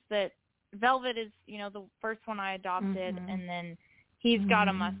Mustangs. That Velvet is, the first one I adopted, and then he's got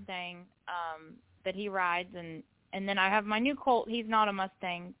a Mustang that he rides, and then I have my new Colt. He's not a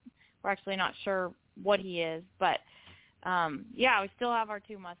Mustang. We're actually not sure what he is, but we still have our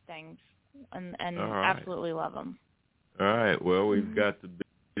 2 Mustangs and right. Absolutely love them. All right. Well, we've got the big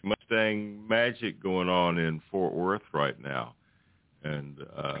Mustang magic going on in Fort Worth right now, and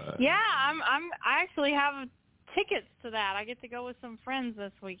I actually have tickets to that. I get to go with some friends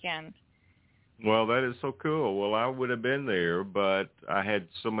this weekend. Well, that is so cool. Well, I would have been there, but I had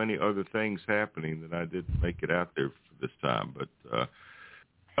so many other things happening that I didn't make it out there for this time. But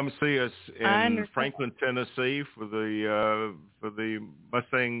come see us in Franklin, Tennessee for the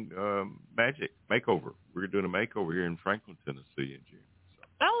Mustang Magic makeover. We're doing a makeover here in Franklin, Tennessee in June. So.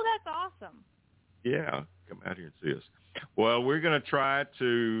 Oh, that's awesome. Yeah, come out here and see us. Well, we're going to try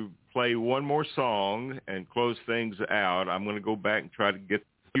to play one more song and close things out. I'm going to go back and try to get the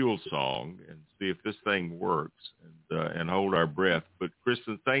Fuel song and see if this thing works and hold our breath. But,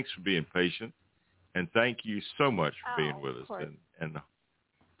 Kristyn, thanks for being patient, and thank you so much for being with us and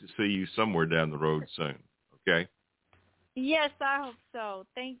to see you somewhere down the road soon, okay? Yes, I hope so.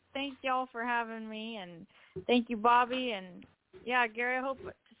 Thank y'all for having me, and thank you, Bobbi, and Gary, I hope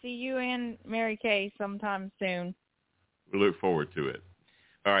to see you and Mary Kay sometime soon. We look forward to it.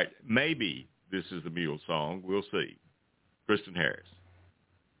 All right, maybe this is the Mule song. We'll see. Kristyn Harris.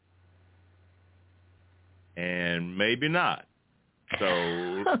 And maybe not. So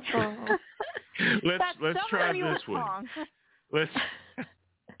let's try this one.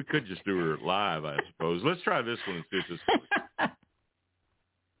 We could just do her live, I suppose. Let's try this one and see if this works.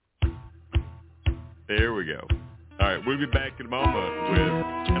 There we go. All right, we'll be back in a moment with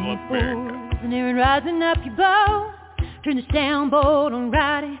Cantaloupe America. And Aaron rising up your bow. Turn the soundboard on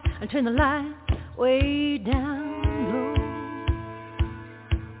righty and turn the light way down low.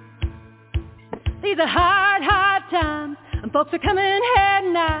 These are hard times, and folks are coming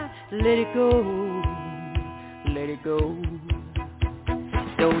heading out. Let it go, let it go.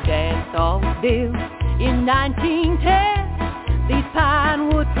 So dance all built in 1910. These pine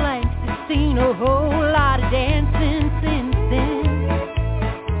wood planks have seen a whole lot of dancing since then.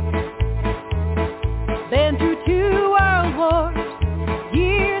 Been through 2 world wars,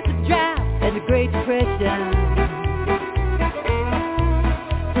 years of drought and the Great Depression.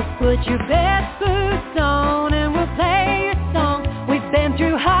 So put your best boots on and we'll play your song. We've been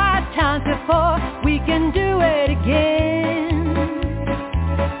through hard times before, we can do it again.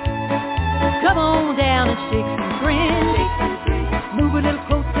 Come on down and shake some friends. Move a little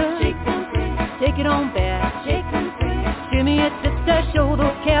closer. Take it on back. Shimmy it, sister, show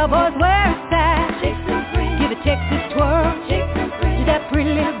those cowboys where it's at. Give a Texas twirl to that pretty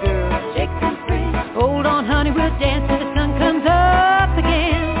little girl. Hold on, honey, we'll dance till the sun comes up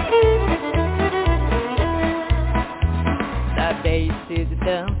again. The bass is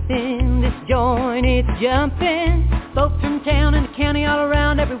thumping, this joint is jumping. Folks from town and the county all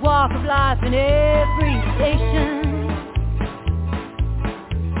around, every walk of life and every station.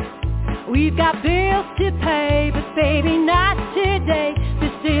 We've got bills to pay, but baby, not today.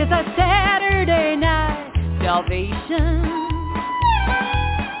 This is our Saturday night salvation.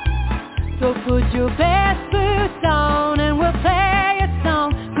 So put your best boots on and we'll play a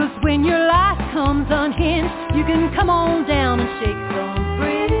song. 'Cause when your life comes unhinged, you can come on down and shake some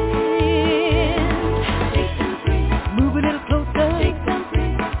friends. Move a little closer,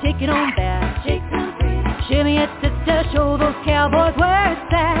 take it on back. Shimmy it, sister, show those cowboys where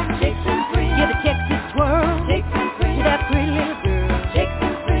it's at. Give a Texas twirl to that pretty little girl.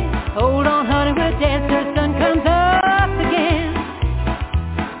 Hold on, honey, we'll dance till the sun comes up again.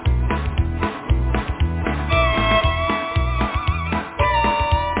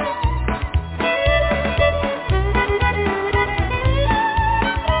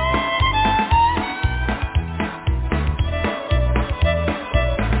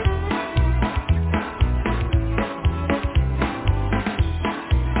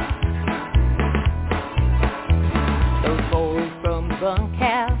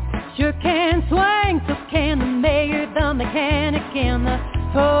 Sure can swing, so can the mayor, the mechanic, and the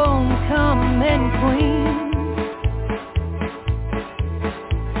homecoming queen.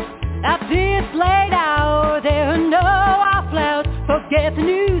 At this late hour, there are no off clouds. Forget the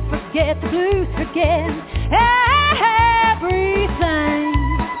news, forget the blues, forget everything.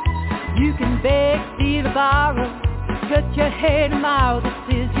 You can beg, steal, or borrow, cut your hair tomorrow. This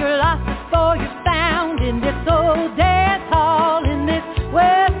is your life before you're found in this old dance hall in this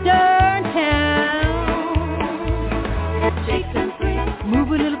western town. Shake some free.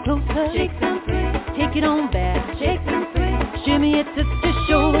 Move a little closer. Shake some free. Take it on back. Shake some free. Shimmy it, sister,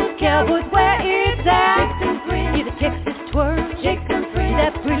 show those cowboys where it's at. Shake some free. Give a Texas twirl. Shake some free. To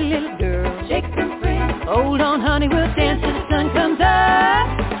that pretty little girl. Shake some free. Hold on, honey, we'll dance till the sun comes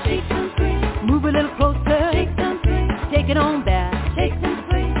up. Shake some free. Move a little closer. Shake some free. it on back. Shake and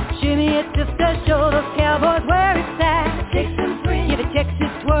swing. Shimmy it just to show those cowboys where it's at. Shake and swing. Give it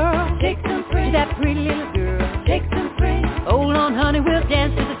Texas twirl. Shake and swing. To that pretty little girl. Shake and swing. Hold on, honey, we'll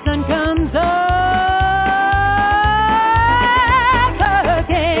dance till the sun comes up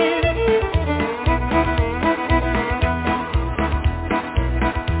again.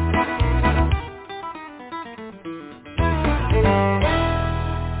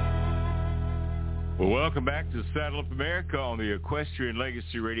 Well, welcome back to Saddle Up America on the Equestrian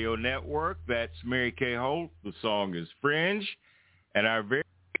Legacy Radio Network. That's Mary Kay Holt. The song is Fringe. And our very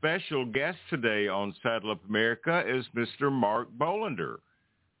special guest today on Saddle Up America is Mr. Mark Bolender.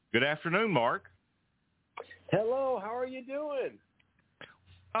 Good afternoon, Mark. Hello, how are you doing?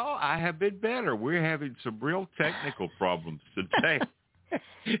 Oh, I have been better. We're having some real technical problems today.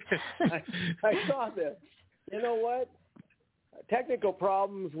 I saw this. You know what? Technical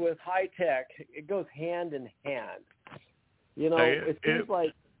problems with high tech, it goes hand in hand. You know, it seems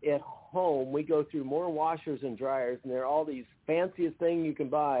like at home we go through more washers and dryers, and they're all these fanciest thing you can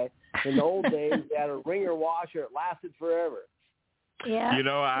buy. In the old days, you had a Ringer washer; it lasted forever. Yeah. You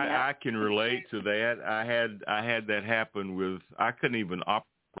know, I can relate to that. I had that happen with. I couldn't even operate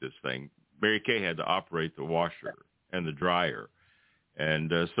this thing. Mary Kay had to operate the washer and the dryer,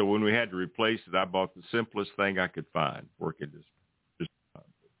 and so when we had to replace it, I bought the simplest thing I could find working this.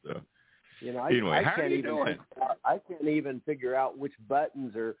 You know, anyway, how are you doing? I can't even figure out which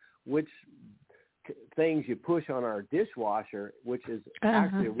buttons or which things you push on our dishwasher, which is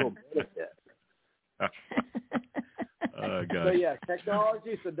actually a real benefit. So, yeah,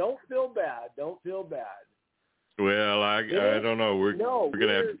 technology, so don't feel bad. Don't feel bad. Well, I don't know. We're going to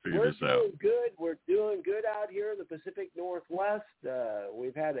have to figure this out. We're doing good out here in the Pacific Northwest.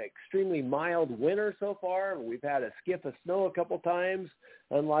 We've had an extremely mild winter so far. We've had a skiff of snow a couple times,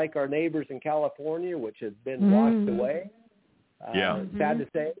 unlike our neighbors in California, which has been washed away. Sad to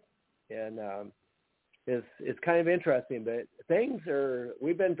say. And it's kind of interesting, but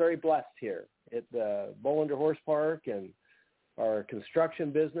we've been very blessed here at the Bolender Horse Park and our construction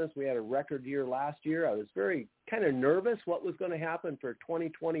business. We had a record year last year. I was very kind of nervous what was going to happen for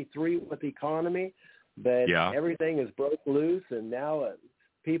 2023 with the economy, but everything is broke loose, and now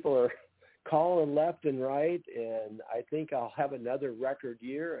people are calling left and right, and I think I'll have another record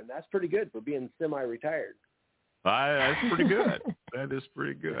year, and that's pretty good for being semi-retired. That's pretty good. That is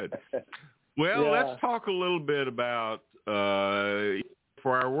pretty good. Well, let's talk a little bit about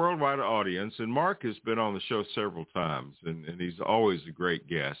for our worldwide audience, and Mark has been on the show several times, and he's always a great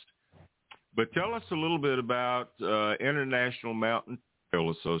guest. But tell us a little bit about International Mountain Trail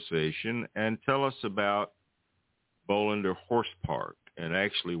Association, and tell us about Bolender Horse Park and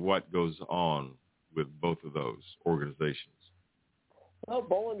actually what goes on with both of those organizations. Well,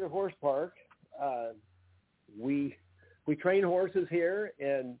 Bolender Horse Park, we train horses here,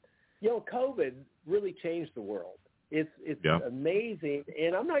 and, you know, COVID really changed the world. It's amazing,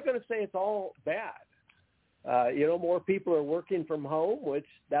 and I'm not going to say it's all bad. You know, more people are working from home, which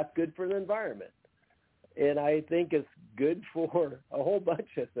that's good for the environment. And I think it's good for a whole bunch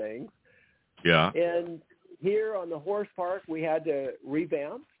of things. Yeah. And here on the horse park, we had to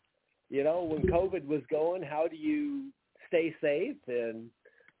revamp. You know, when COVID was going, how do you stay safe? And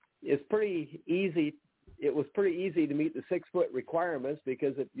it's pretty easy. It was pretty easy to meet the 6-foot requirements,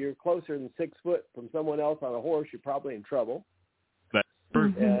 because if you're closer than 6 foot from someone else on a horse, you're probably in trouble.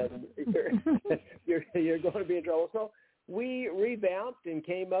 And you're going to be in trouble. So we revamped and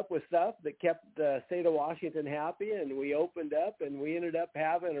came up with stuff that kept the state of Washington happy, and we opened up, and we ended up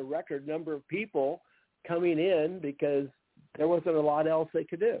having a record number of people coming in because there wasn't a lot else they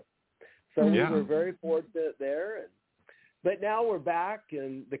could do. So we were very fortunate there. But now we're back,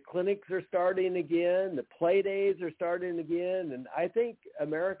 and the clinics are starting again. The play days are starting again. And I think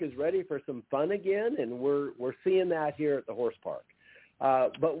America's ready for some fun again, and we're seeing that here at the horse park.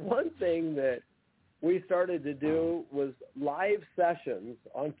 But one thing that we started to do was live sessions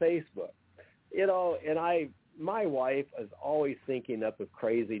on Facebook. You know, and my wife is always thinking up of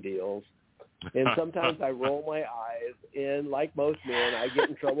crazy deals. And sometimes I roll my eyes, and like most men, I get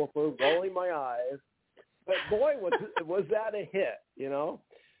in trouble for rolling my eyes. But boy, was that a hit, you know?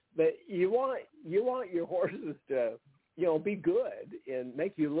 But you want your horses to, you know, be good and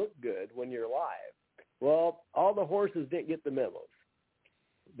make you look good when you're live. Well, all the horses didn't get the memos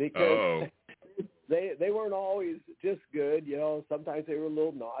because they weren't always just good, you know. Sometimes they were a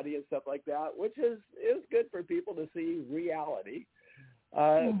little naughty and stuff like that, which is good for people to see reality.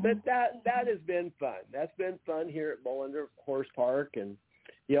 But that has been fun. That's been fun here at Bolender Horse Park, and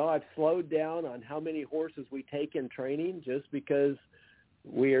you know, I've slowed down on how many horses we take in training just because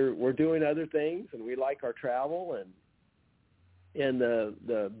we're doing other things and we like our travel, and And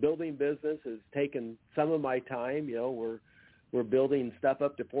the building business has taken some of my time. You know, we're building stuff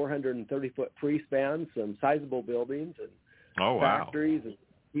up to 430-foot free spans, some sizable buildings and factories and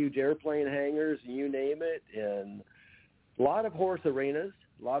huge airplane hangars, you name it, and a lot of horse arenas,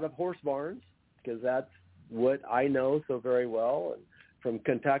 a lot of horse barns, because that's what I know so very well, and from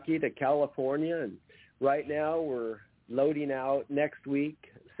Kentucky to California. And right now we're loading out next week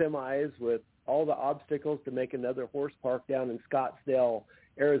semis with all the obstacles to make another horse park down in Scottsdale,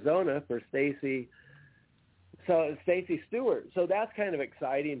 Arizona for Stacy Stewart. So that's kind of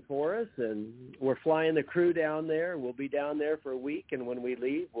exciting for us, and we're flying the crew down there. We'll be down there for a week, and when we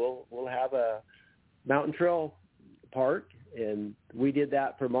leave, we'll have a mountain trail park, and we did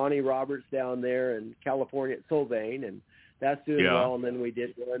that for Monty Roberts down there in California at Sylvain, and that's doing well. And then we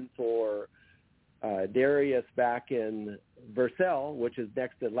did one for Darius back in Versailles, which is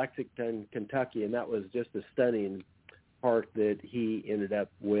next to Lexington, Kentucky, and that was just a stunning park that he ended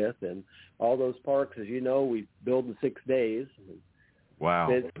up with. And all those parks, as you know, we build in 6 days. Wow.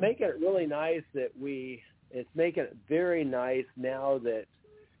 It's making it really nice it's making it very nice now that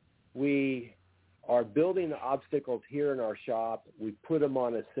we are building the obstacles here in our shop. We put them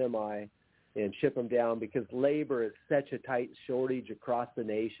on a semi and ship them down because labor is such a tight shortage across the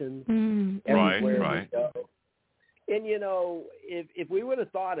nation. Everywhere we go. And, you know, if we would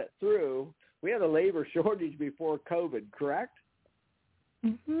have thought it through, we had a labor shortage before COVID, correct?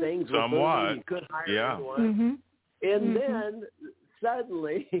 Mm-hmm. Things were booming. You couldn't hire anyone. And then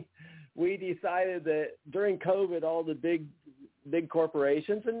suddenly we decided that during COVID, all the big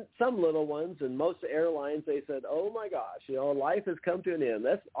corporations and some little ones and most airlines, they said, oh, my gosh, you know, life has come to an end.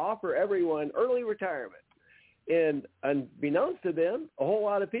 Let's offer everyone early retirement. And unbeknownst to them, a whole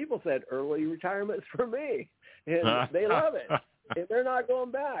lot of people said, early retirement's for me. And they love it. And they're not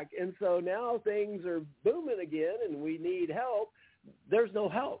going back. And so now things are booming again and we need help. There's no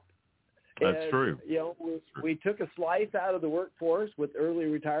help. That's true. You know, we took a slice out of the workforce with early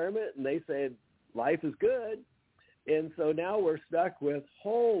retirement, and they said life is good. And so now we're stuck with,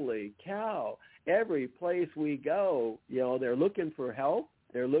 holy cow, every place we go, you know, they're looking for help.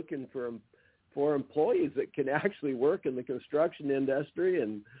 They're looking for employees that can actually work in the construction industry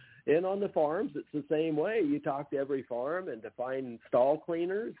and on the farms. It's the same way. You talk to every farm and to find stall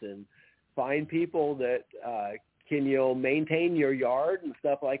cleaners and find people that can, you know, maintain your yard and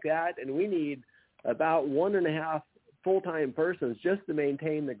stuff like that. And we need about 1.5 full-time persons just to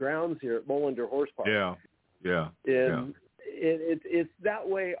maintain the grounds here at Bolender Horse Park. Yeah. It's that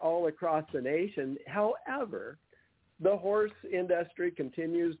way all across the nation. However, the horse industry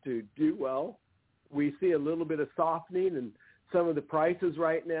continues to do well. We see a little bit of softening in some of the prices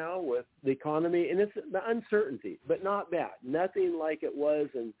right now with the economy, and it's the uncertainty, but not bad. Nothing like it was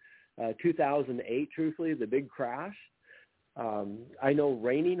in 2008, truthfully, the big crash. I know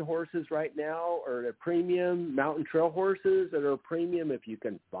reining horses right now are at a premium, mountain trail horses that are a premium if you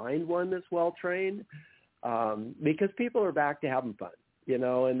can find one that's well-trained, because people are back to having fun, you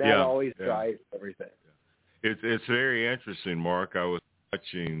know, and that always drives everything. It's very interesting, Mark. I was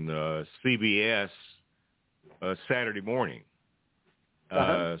watching CBS Saturday morning.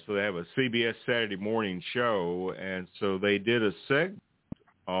 So they have a CBS Saturday morning show, and so they did a segment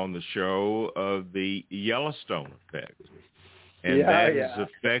on the show of the Yellowstone effect. And that has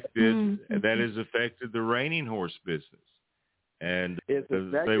affected the reining horse business. And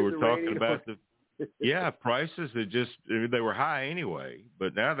they were talking about prices they were high anyway,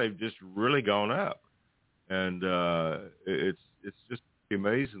 but now they've just really gone up. And it's just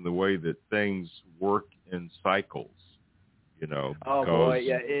amazing the way that things work in cycles, you know. Oh, boy,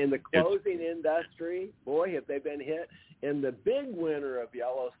 in the closing industry, boy, have they been hit. And the big winner of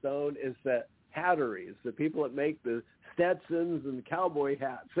Yellowstone is the hatteries, the people that make the Stetsons and cowboy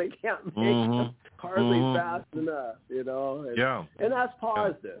hats. They can't make them hardly fast enough, you know. And that's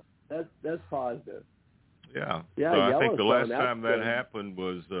positive. That's positive. Yeah. So I think the last time that happened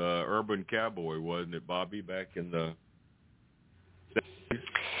was Urban Cowboy, wasn't it, Bobby, back in the 70s?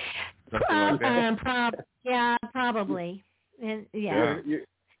 Something like that? Probably. And,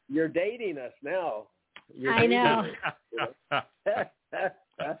 You're dating us now. I know.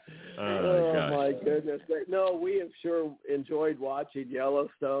 Oh my goodness! No, we have sure enjoyed watching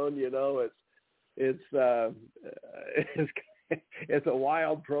Yellowstone. You know, it's a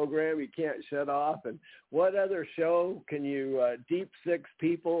wild program. You can't shut off. And what other show can you deep six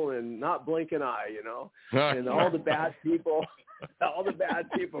people and not blink an eye? You know, and all the bad people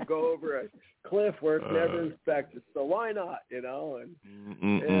go over a cliff where it's never inspected. So why not? You know, and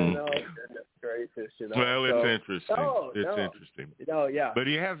goodness gracious, you know. Well, it's interesting. Interesting. No, yeah. But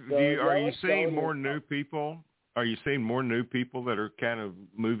are you seeing more new people are you seeing more new people that are kind of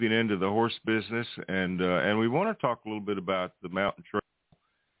moving into the horse business? And we want to talk a little bit about the mountain trail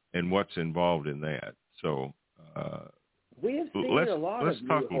and what's involved in that. So we have seen a lot of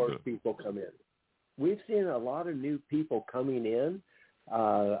new horse people come in. We've seen a lot of new people coming in.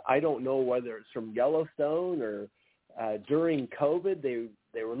 I don't know whether it's from Yellowstone or during COVID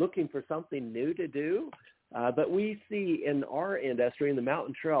they were looking for something new to do. But we see in our industry, in the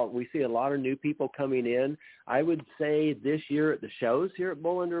mountain trail, we see a lot of new people coming in. I would say this year at the shows here at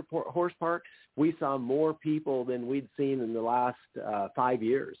Bolender Horse Park, we saw more people than we'd seen in the last 5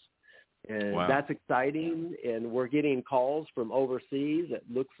 years. And that's exciting. And we're getting calls from overseas. It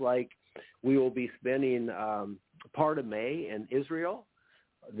looks like we will be spending part of May in Israel.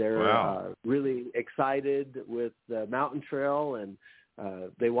 They're really excited with the mountain trail, and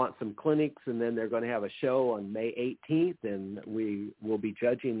they want some clinics, and then they're going to have a show on May 18th, and we will be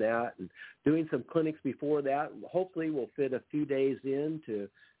judging that and doing some clinics before that. Hopefully we'll fit a few days in to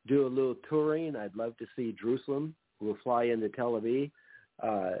do a little touring. I'd love to see Jerusalem. We'll fly into Tel Aviv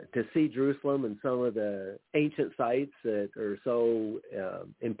to see Jerusalem and some of the ancient sites that are so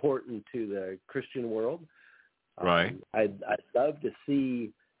important to the Christian world. Right. I'd love to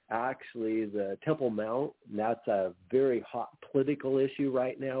see actually the Temple Mount. That's a very hot political issue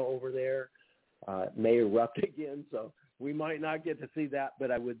right now over there. It may erupt again, so we might not get to see that, but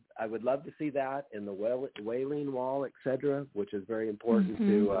I would love to see that, and the Wailing Wall, etc., which is very important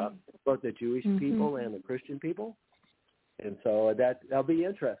to both the Jewish people and the Christian people. And so that'll be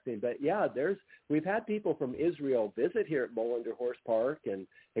interesting. But yeah, we've had people from Israel visit here at Bolender Horse Park and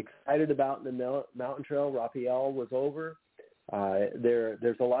excited about the mountain trail. Raphael was over.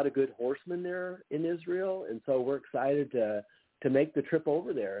 There's a lot of good horsemen there in Israel, and so we're excited to make the trip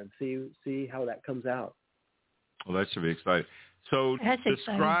over there and see how that comes out. Well, that should be exciting. So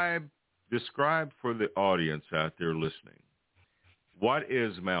describe for the audience out there listening, what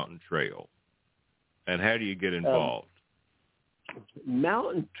is mountain trail, and how do you get involved?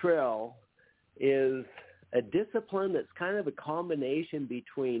 Mountain trail is a discipline that's kind of a combination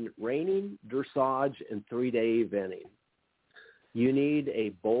between reining, dressage, and 3-day eventing. You need a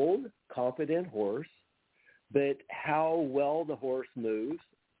bold, confident horse, but how well the horse moves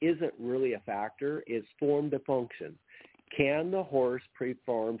isn't really a factor. It's form to function. Can the horse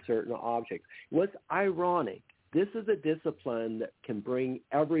perform certain objects? What's ironic, this is a discipline that can bring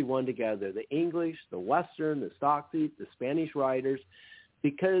everyone together, the English, the Western, the stock seat, the Spanish riders,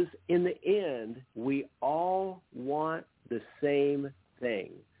 because in the end, we all want the same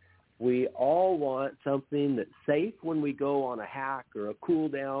thing. We all want something that's safe when we go on a hack or a cool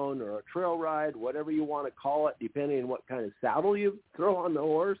down or a trail ride, whatever you want to call it, depending on what kind of saddle you throw on the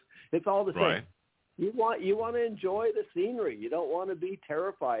horse. It's all the same. You want to enjoy the scenery. You don't want to be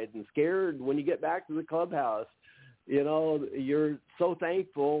terrified and scared when you get back to the clubhouse. You know, you're so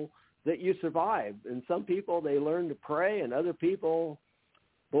thankful that you survived. And some people, they learn to pray, and other people,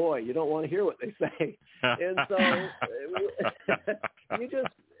 boy, you don't want to hear what they say. And so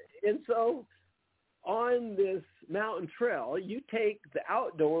and so on this mountain trail, you take the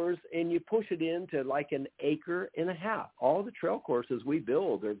outdoors and you push it into like 1.5 acres. All the trail courses we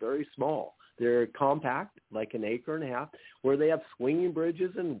build are very small. They're compact, like 1.5 acres, where they have swinging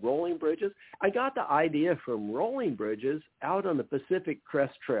bridges and rolling bridges. I got the idea from rolling bridges out on the Pacific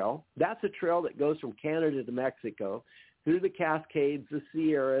Crest Trail. That's a trail that goes from Canada to Mexico through the Cascades, the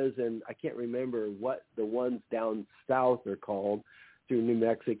Sierras, and I can't remember what the ones down south are called, through New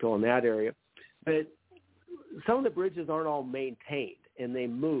Mexico and that area. But some of the bridges aren't all maintained, and they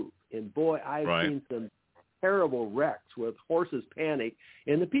move. And boy, I've seen some terrible wrecks with horses panic,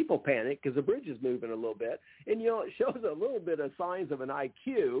 and the people panic because the bridge is moving a little bit. And, you know, it shows a little bit of signs of an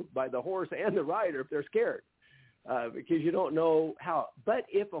IQ by the horse and the rider if they're scared, because you don't know how. But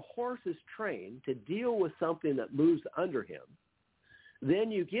if a horse is trained to deal with something that moves under him,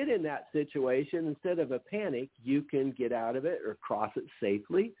 then you get in that situation. Instead of a panic, you can get out of it or cross it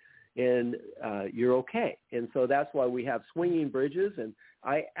safely, and you're okay. And so that's why we have swinging bridges. And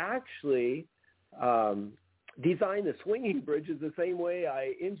I actually designed the swinging bridges the same way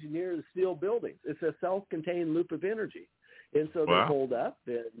I engineer the steel buildings. It's a self-contained loop of energy. And so they hold up,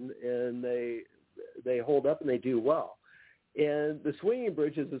 and they hold up and they do well. And the swinging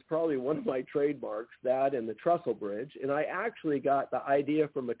bridges is probably one of my trademarks, that and the trestle bridge. And I actually got the idea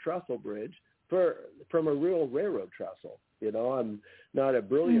from a trestle bridge from a real railroad trestle. You know, I'm not a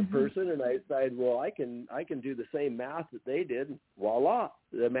brilliant person, and I decided, well, I can do the same math that they did. And voila,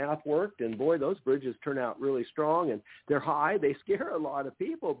 the math worked. And boy, those bridges turn out really strong, and they're high. They scare a lot of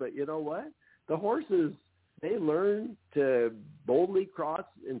people, but you know what? The horses, they learn to boldly cross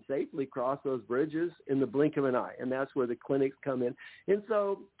and safely cross those bridges in the blink of an eye, and that's where the clinics come in. And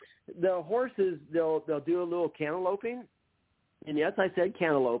so the horses, they'll do a little cantaloping. And yes, I said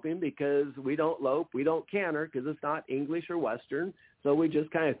cantaloping because we don't lope, we don't canter because it's not English or Western. So we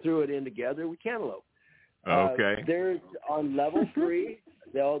just kind of threw it in together. We cantaloupe. Okay. There's on level 3,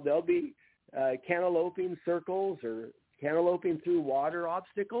 they'll be cantaloping circles or cantaloping through water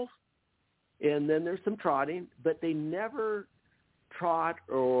obstacles. And then there's some trotting, but they never trot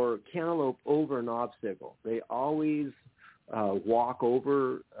or cantaloupe over an obstacle. They always walk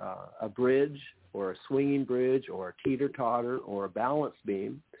over a bridge or a swinging bridge or a teeter-totter or a balance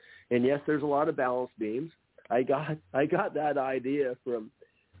beam. And yes, there's a lot of balance beams. I got that idea from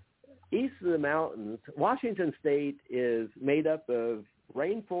east of the mountains. Washington State is made up of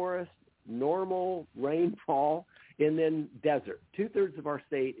rainforest, normal rainfall, and then desert. 2/3 of our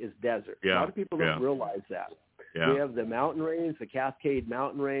state is desert. Yeah. A lot of people don't realize that. Yeah. We have the mountain range, the Cascade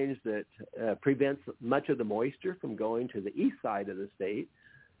Mountain Range that prevents much of the moisture from going to the east side of the state,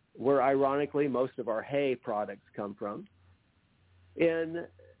 where ironically most of our hay products come from. And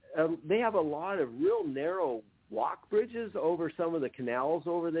they have a lot of real narrow walk bridges over some of the canals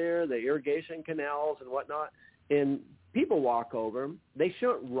over there, the irrigation canals and whatnot. And people walk over them. They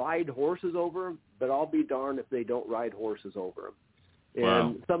shouldn't ride horses over them, but I'll be darned if they don't ride horses over them.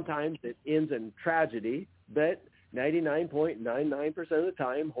 And sometimes it ends in tragedy, but 99.99% of the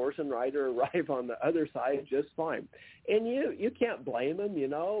time, horse and rider arrive on the other side just fine. And you can't blame them, you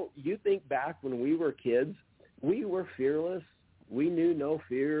know. You think back when we were kids, we were fearless. We knew no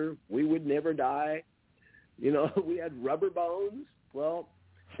fear. We would never die. You know, we had rubber bones. Well,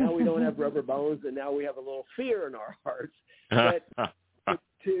 now we don't have rubber bones, and now we have a little fear in our hearts. But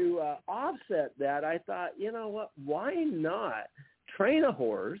to offset that, I thought, you know what, why not train a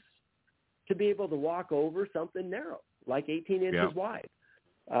horse to be able to walk over something narrow, like 18 inches wide.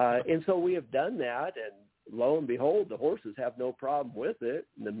 And so we have done that, and lo and behold, the horses have no problem with it.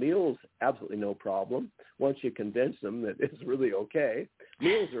 And the mules, absolutely no problem, once you convince them that it's really okay.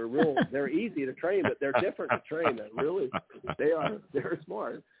 Mules are they're easy to train, but they're different to train. They're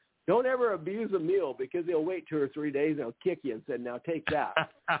smart. Don't ever abuse a mule because he'll wait 2 or 3 days and he'll kick you and say, now take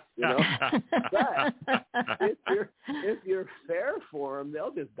that. You know? But if you're fair for them,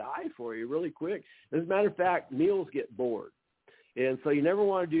 they'll just die for you really quick. As a matter of fact, mules get bored. And so you never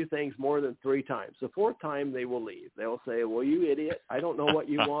want to do things more than 3 times. The 4th time, they will leave. They'll say, well, you idiot, I don't know what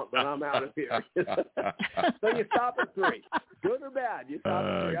you want, but I'm out of here. So you stop at 3. Good or bad, you stop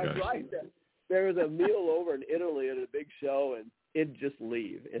at 3. I was right. There was a mule over in Italy at a big show, and it'd just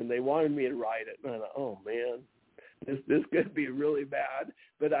leave. And they wanted me to ride it. And I thought, oh, man, this could be really bad.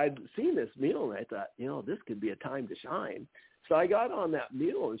 But I'd seen this mule, and I thought, you know, this could be a time to shine. So I got on that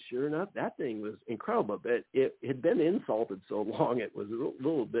mule, and sure enough, that thing was incredible. But it had been insulted so long, it was a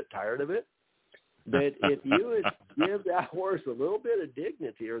little bit tired of it. But if you would give that horse a little bit of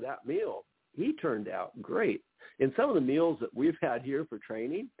dignity, or that mule, he turned out great. And some of the mules that we've had here for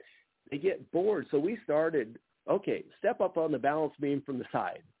training, they get bored. So we started, okay, step up on the balance beam from the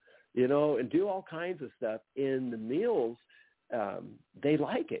side, you know, and do all kinds of stuff. And the mules, they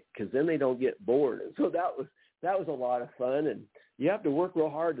like it because then they don't get bored. And so that was a lot of fun. And you have to work real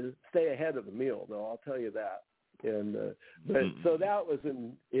hard to stay ahead of the mule, though, I'll tell you that. And but so that was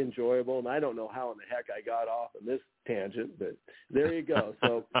enjoyable. And I don't know how in the heck I got off on this tangent, but there you go.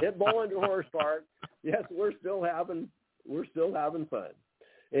 So at Bolender Horse Park, yes, we're still having fun.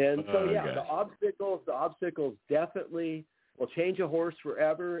 And so, the obstacles definitely will change a horse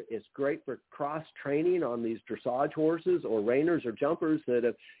forever. It's great for cross-training on these dressage horses or reiners or jumpers that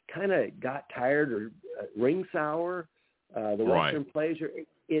have kind of got tired or ring sour, the Western pleasure.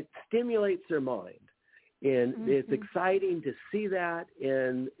 It stimulates their mind. And it's exciting to see that,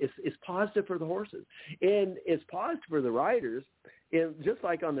 and it's positive for the horses. And it's positive for the riders. And just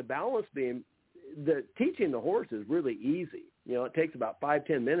like on the balance beam, teaching the horse is really easy. You know, it takes about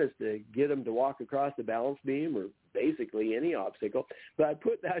 5-10 minutes to get them to walk across the balance beam or basically any obstacle. But I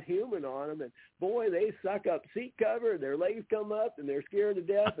put that human on them, and boy, they suck up seat cover. Their legs come up, and they're scared to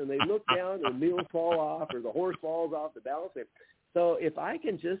death, and they look down, and the mules fall off, or the horse falls off the balance beam. So if I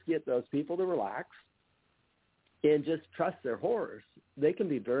can just get those people to relax and just trust their horse, they can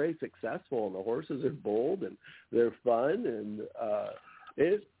be very successful. And the horses are bold, and they're fun, and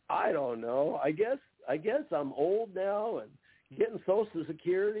I don't know. I guess I'm old now and getting Social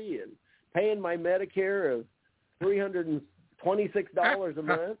Security and paying my Medicare of $326 a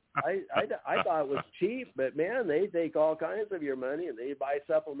month. I thought it was cheap, but man, they take all kinds of your money and they buy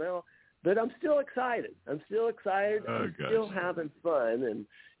supplemental. but I'm still excited. I'm still having fun.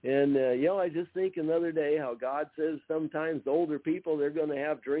 And I just think another day how God says sometimes the older people, they're going to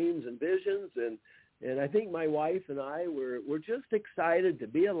have dreams and visions. And I think my wife and I, we're just excited to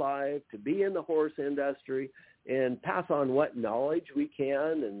be alive, to be in the horse industry and pass on what knowledge we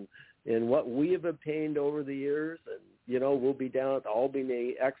can and what we have obtained over the years. And, we'll be down at the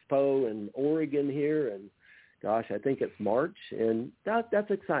Albany Expo in Oregon here. And gosh, I think it's March. And that's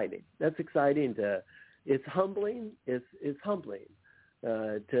exciting. That's exciting it's humbling. It's humbling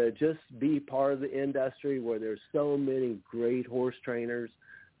to just be part of the industry where there's so many great horse trainers,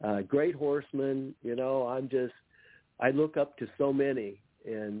 great horsemen. I look up to so many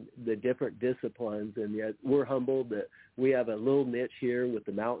in the different disciplines, and yet we're humbled that we have a little niche here with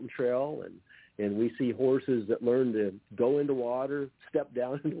the mountain trail, and we see horses that learn to go into water, step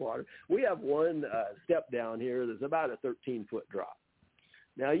down into water. We have one step down here that's about a 13-foot drop.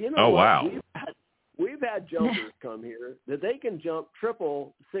 Now, wow. We've had jumpers come here that they can jump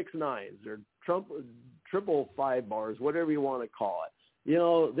triple 6.9s or triple 5 bars, whatever you want to call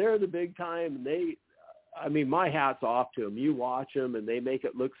it. They're the big time, and my hat's off to them. You watch them, and they make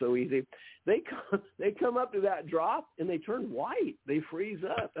it look so easy. They come up to that drop, and they turn white. They freeze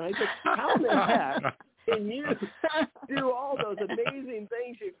up. And I said, how in the heck can you do all those amazing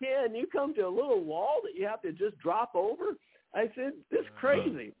things you can? You come to a little wall that you have to just drop over? I said, this is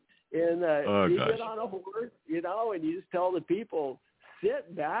crazy. And you get on a horse, and you just tell the people,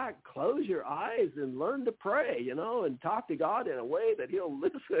 sit back, close your eyes, and learn to pray, and talk to God in a way that he'll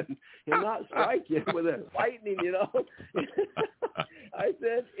listen and not strike you with a lightning, I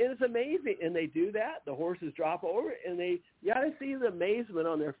said, it's amazing. And they do that. The horses drop over, and you got to see the amazement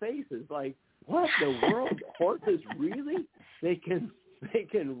on their faces. Like, what the world? Horses really? They can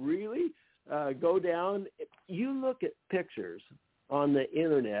really go down. You look at pictures on the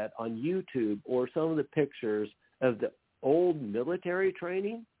internet, on YouTube, or some of the pictures of the old military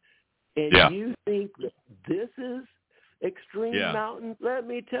training, and you think that this is extreme mountain, let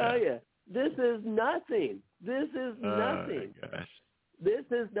me tell you, this is nothing. This is nothing. This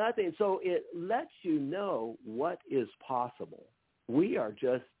is nothing. So it lets you know what is possible. We are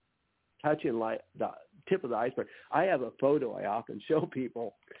just touching like the tip of the iceberg. I have a photo I often show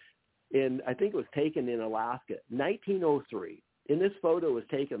people, and I think it was taken in Alaska, 1903. And this photo was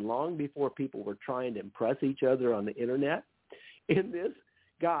taken long before people were trying to impress each other on the internet. And this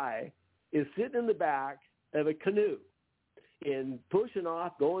guy is sitting in the back of a canoe and pushing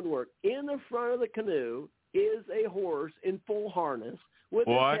off, going to work. In the front of the canoe is a horse in full harness with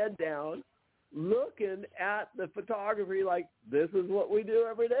his head down, looking at the photography like, this is what we do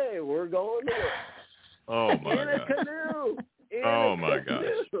every day. We're going to work. Oh, my In a canoe. gosh.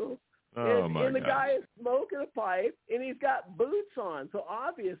 And the guy is smoking a pipe, and he's got boots on. So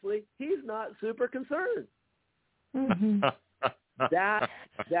obviously, he's not super concerned. Mm-hmm. That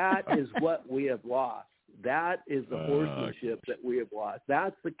is what we have lost. That is the horsemanship that we have lost.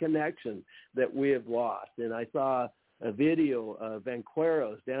 That's the connection that we have lost. And I saw a video of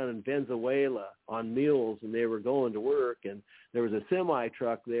vaqueros down in Venezuela on mules, and they were going to work, and there was a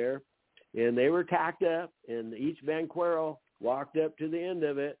semi-truck there, and they were tacked up, and each vaquero walked up to the end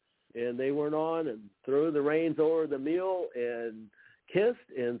of it, and they went on and threw the reins over the mule and kissed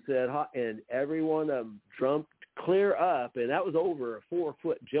and said, and every one of them jumped clear up, and that was over a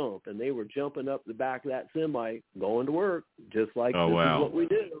 4-foot jump, and they were jumping up the back of that semi going to work, just like this is what we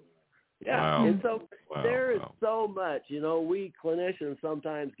do. Yeah, wow. And so there is so much. We clinicians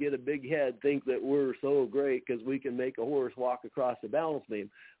sometimes get a big head, think that we're so great because we can make a horse walk across the balance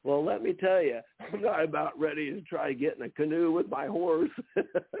beam. Well, let me tell you, I'm not about ready to try to get in a canoe with my horse.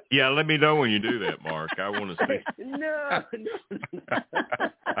 Yeah, let me know when you do that, Mark. I want to see. No.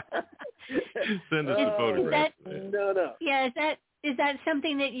 Send us a photograph. No. Yeah, is that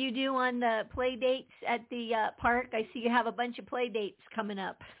something that you do on the play dates at the park? I see you have a bunch of play dates coming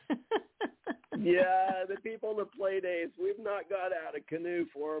up. Yeah, the people in the play dates, we've not got out a canoe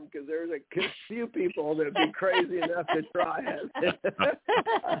for them because there's a few people that would be crazy enough to try it.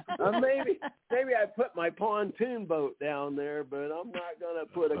 Maybe I put my pontoon boat down there, but I'm not going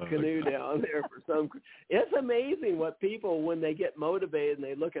to put a canoe down there for some. It's amazing what people, when they get motivated and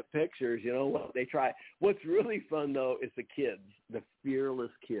they look at pictures, what they try. What's really fun, though, is the kids, the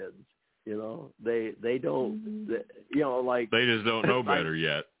fearless kids. They don't, like. They just don't know better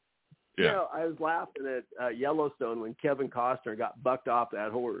yet. Yeah. I was laughing at Yellowstone when Kevin Costner got bucked off that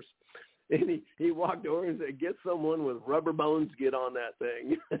horse. And he walked over and said, get someone with rubber bones to get on that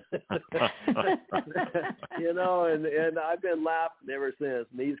thing. And I've been laughing ever since.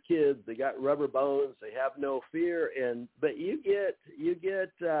 And these kids, they got rubber bones. They have no fear. But you get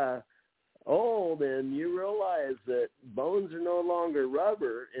old and you realize that bones are no longer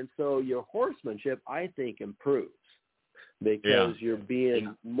rubber, and so your horsemanship, I think, improves because you're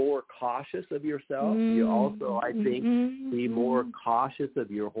being more cautious of yourself. You also, I think, be more cautious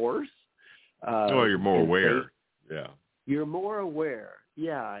of your horse. Well, you're more aware. You're more aware.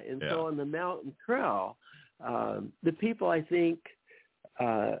 Yeah. And so on the mountain trail, the people, I think,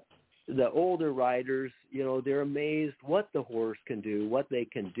 the older riders, you know, they're amazed what the horse can do, what they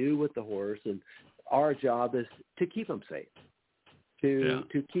can do with the horse. And our job is to keep them safe, to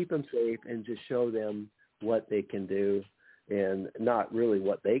keep them safe and to show them what they can do, and not really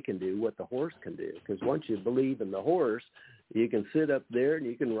what they can do, what the horse can do. Because once you believe in the horse, you can sit up there and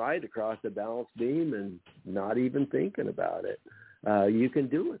you can ride across the balance beam and not even thinking about it. You can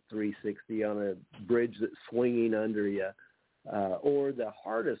do a 360 on a bridge that's swinging under you. Or the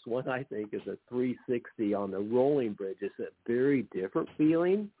hardest one, I think, is a 360 on the rolling bridge. It's a very different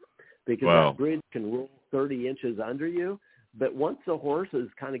feeling because that bridge can roll 30 inches under you. But once the horses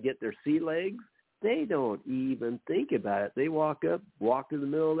kind of get their sea legs, they don't even think about it. They walk up, walk to the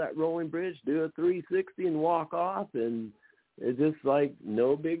middle of that rolling bridge, do a 360 and walk off, and it's just like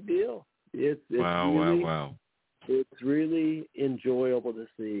no big deal. It's really enjoyable to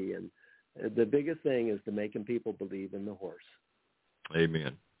see. And the biggest thing is to making people believe in the horse.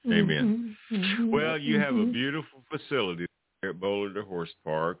 Amen. Amen. Well, you have a beautiful facility there at Bolender Horse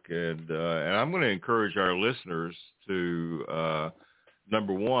Park, and I'm going to encourage our listeners to,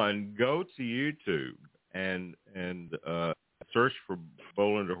 number one, go to YouTube and search for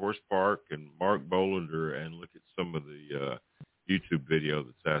Bolender Horse Park and Mark Bolender and look at some of the YouTube video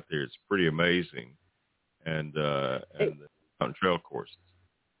that's out there. It's pretty amazing, and the mountain trail courses.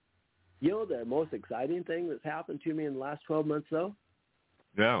 You know the most exciting thing that's happened to me in the last 12 months, though?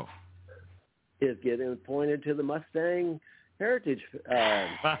 No. Is getting appointed to the Mustang Heritage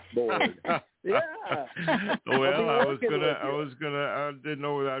Board. Yeah. Well, I didn't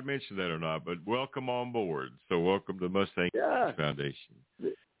know whether I'd mention that or not, but welcome on board. So welcome to Mustang Foundation.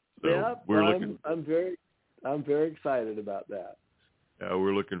 So I'm very excited about that.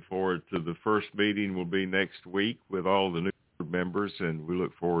 We're looking forward to the first meeting will be next week with all the new members, and we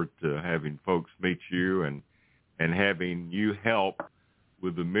look forward to having folks meet you and having you help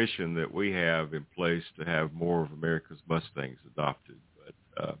with the mission that we have in place to have more of America's Mustangs adopted.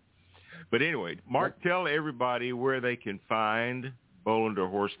 But anyway, Mark, tell everybody where they can find Bolender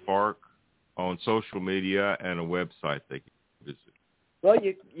Horse Park on social media and a website they can visit. Well,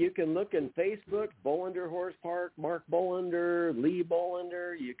 you can look in Facebook, Bolender Horse Park, Mark Bolender, Lee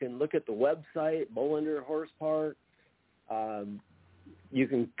Bolender. You can look at the website, Bolender Horse Park. You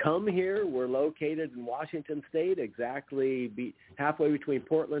can come here. We're located in Washington State, exactly halfway between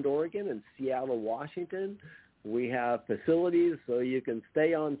Portland, Oregon, and Seattle, Washington. We have facilities so you can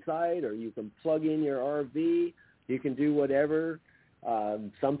stay on site or you can plug in your RV. You can do whatever.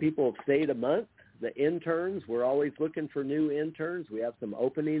 Some people have stayed a month. The interns, we're always looking for new interns. We have some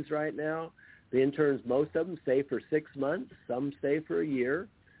openings right now. The interns, most of them stay for 6 months. Some stay for a year.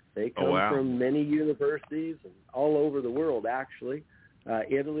 They come from many universities and all over the world, actually.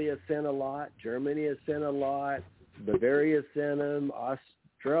 Italy has sent a lot. Germany has sent a lot. Bavaria sent them.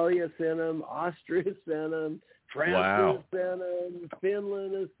 Australia sent them. Austria sent them. France has sent them.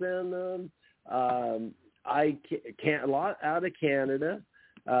 Finland has sent them. A lot out of Canada.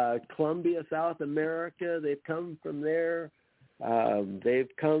 Colombia, South America, they've come from there. They've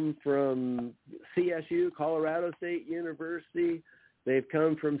come from CSU, Colorado State University. They've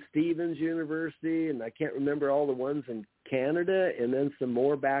come from Stevens University, and I can't remember all the ones in Canada, and then some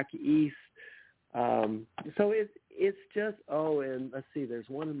more back east. So it's just, and let's see, there's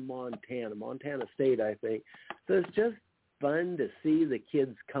one in Montana State, I think. So it's just fun to see the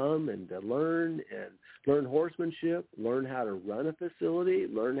kids come and to learn horsemanship, learn how to run a facility,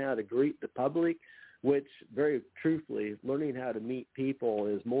 learn how to greet the public, which very truthfully, learning how to meet people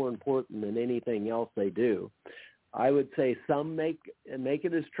is more important than anything else they do. I would say some make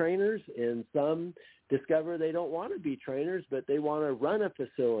it as trainers, and some discover they don't want to be trainers, but they want to run a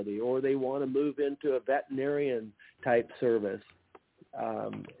facility or they want to move into a veterinarian type service.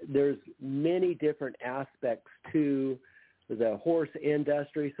 There's many different aspects to the horse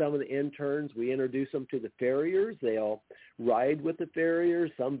industry. Some of the interns, we introduce them to the farriers. They'll ride with the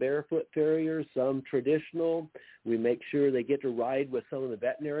farriers, some barefoot farriers, some traditional. We make sure they get to ride with some of the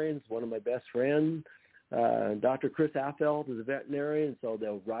veterinarians. One of my best friends, Dr. Chris Affeld, is a veterinarian, so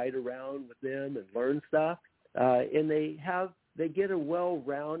they'll ride around with them and learn stuff. And they get a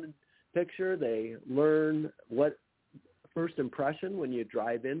well-rounded picture. They learn what first impression when you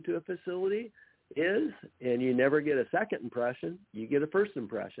drive into a facility. is, and you never get a second impression. You get a first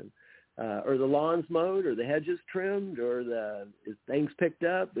impression. Are the lawns mowed, or the hedges trimmed, or is things picked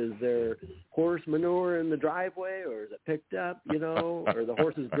up? Is there horse manure in the driveway, or is it picked up, you know? Are the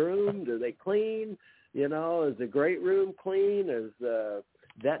horses groomed? Are they clean? You know, is the great room clean? Is the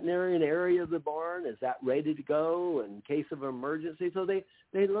veterinarian area of the barn, is that ready to go in case of emergency? So they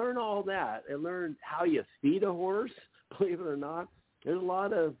learn all that. They learn how you feed a horse, believe it or not. There's a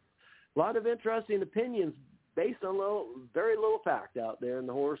lot of interesting opinions based on very little fact out there in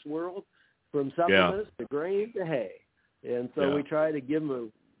the horse world, from supplements to grain to hay. And so we try to give them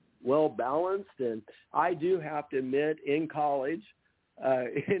a well-balanced. And I do have to admit, in college,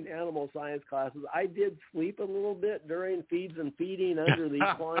 in animal science classes, I did sleep a little bit during feeds and feeding under the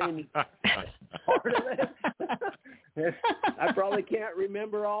equine part of it. I probably can't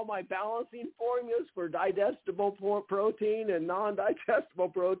remember all my balancing formulas for digestible protein and non-digestible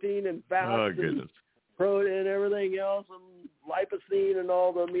protein and fats and protein and everything else, and lipocene and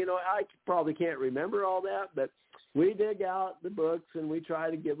all the amino. I probably can't remember all that, but we dig out the books and we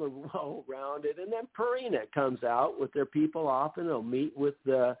try to give them well-rounded. And then Purina comes out with their people often. They'll meet with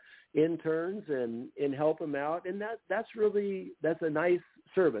the interns and help them out. And that's a nice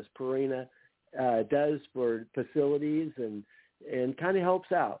service Purina does for facilities and kind of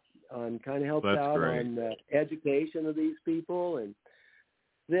helps out on the education of these people. And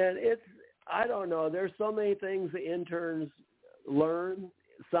then I don't know, there's so many things the interns learn.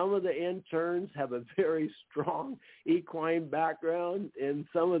 Some of the interns have a very strong equine background, and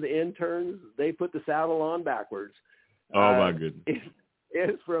some of the interns, they put the saddle on backwards. Oh, my goodness.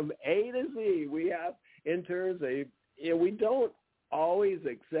 It's from A to Z. We have interns. We don't always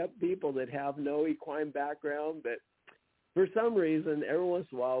accept people that have no equine background, but for some reason, every once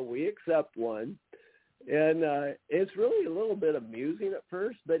in a while, we accept one. And it's really a little bit amusing at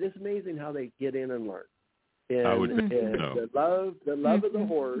first, but it's amazing how they get in and learn. And, I would the love of the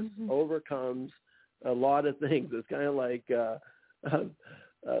horse overcomes a lot of things. It's kind of like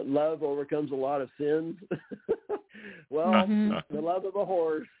love overcomes a lot of sins. Well, the love of a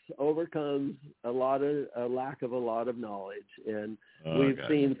horse overcomes a lack of a lot of knowledge. And we've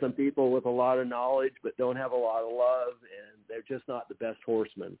seen some people with a lot of knowledge but don't have a lot of love, and they're just not the best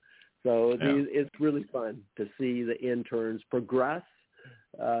horsemen. So it's really fun to see the interns progress.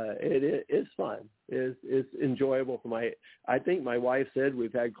 It's fun. It's enjoyable for I think my wife said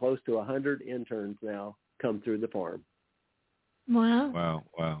we've had close to 100 interns now come through the farm. Wow.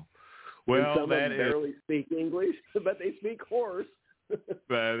 Well, and some of them barely speak English, but they speak horse.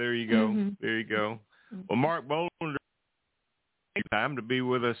 There you go. There you go. Well, Mark Bolender, time to be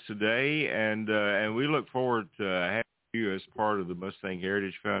with us today, and we look forward to having you as part of the Mustang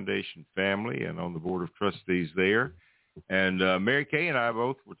Heritage Foundation family and on the board of trustees there. And Mary Kay and I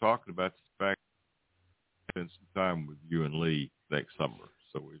both were talking about the fact that we spend some time with you and Lee next summer.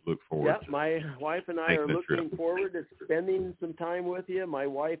 So we look forward to my wife and I are looking forward to spending some time with you. My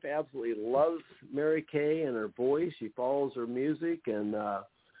wife absolutely loves Mary Kay and her voice. She follows her music, and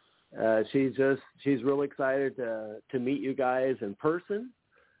she's really excited to meet you guys in person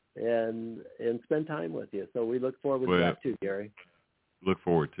and spend time with you. So we look forward to that too, Gary. Look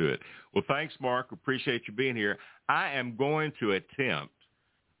forward to it. Well, thanks, Mark. Appreciate you being here. I am going to attempt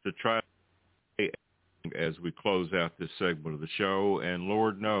to try as we close out this segment of the show, and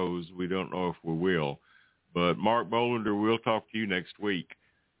Lord knows we don't know if we will. But Mark Bolender, we'll talk to you next week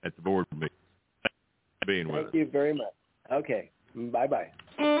at the board meeting. Thank you for being with us. Thank you very much. Okay. Bye-bye.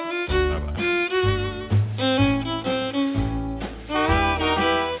 Bye-bye.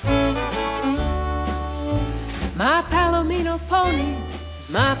 My Palomino pony is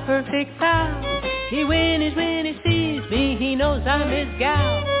my perfect pal. He whinnies when he sees me, he knows I'm his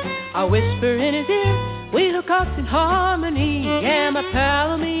gal. I whisper in his ear, we hook up in harmony. Yeah, my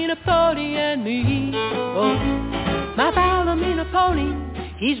Palomino pony and me. Oh, my Palomino pony,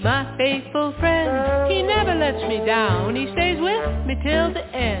 he's my faithful friend. He never lets me down, he stays with me till the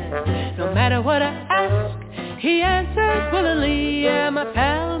end. No matter what I ask, he answers willingly. Yeah, my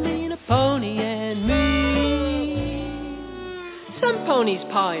Palomino pony and me. Some ponies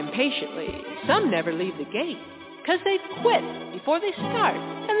paw impatiently, some never leave the gate, 'cause they quit before they start,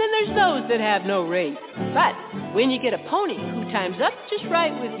 and then there's those that have no rate. But when you get a pony who times up just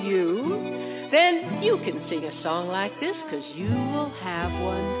right with you, then you can sing a song like this, 'cause you will have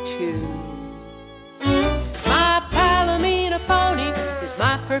one too. My Palomino pony is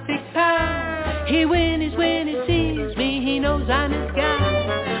my perfect pal. He whinnies when he sees me, he knows I'm his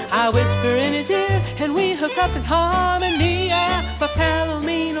gal. I whisper in his ear, and we hook up in harmony. Yeah, my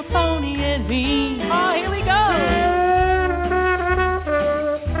Palomino pony and me. Oh, here we go.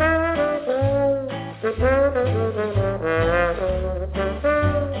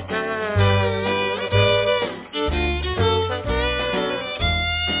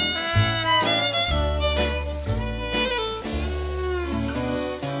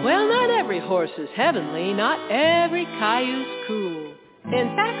 heavenly, not every cayuse's cool.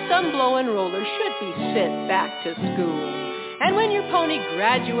 In fact, some blowing rollers should be sent back to school. And when your pony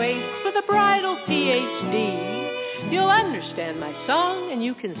graduates with a bridal PhD, you'll understand my song and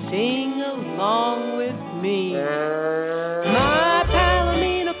you can sing along with me. My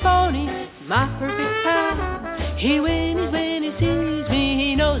Palomino pony, my perfect pal. He whinnies when he sees me,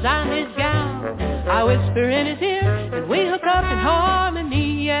 he knows I'm his gal. I whisper in his ear and we hook up in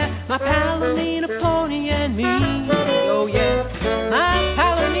harmony, yeah. My Palomino pony and me, oh yeah. My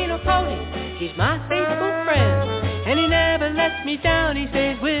Palomino pony, he's my faithful friend. And he never lets me down, he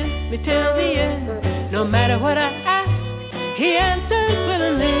stays with me till the end. No matter what I ask, he answers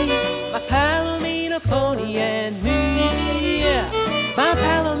willingly. My Palomino pony and me, yeah. My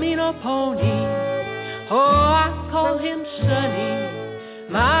Palomino pony, oh, I call him Sonny.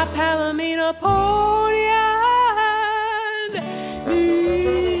 My Palomino pony and me.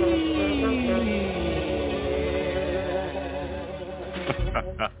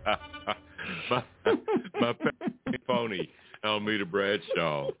 my pony, Alameda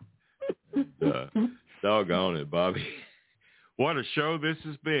Bradshaw. Doggone it, Bobby. What a show this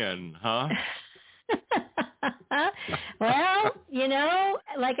has been, huh? Well,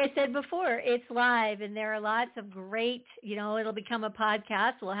 like I said before, it's live, and there are lots of great, it'll become a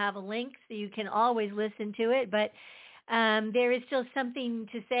podcast. We'll have a link so you can always listen to it, but there is still something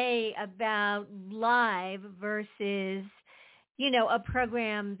to say about live versus a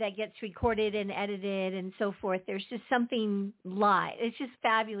program that gets recorded and edited and so forth. There's just something live. It's just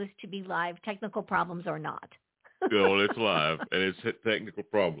fabulous to be live, technical problems or not. Well, it's live, and it's technical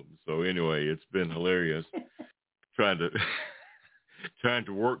problems. So anyway, it's been hilarious trying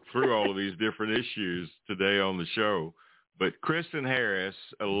to work through all of these different issues today on the show. But Kristyn Harris,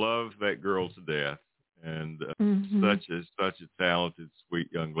 I love that girl to death, and such a talented,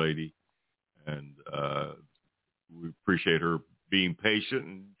 sweet young lady. And we appreciate her being patient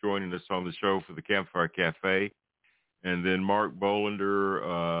and joining us on the show for the Campfire Cafe. And then Mark Bolender,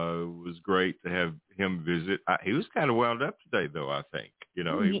 was great to have him visit. He was kind of wound up today, though, I think. He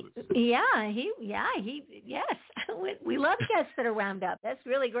was. Yes. We love guests that are wound up. That's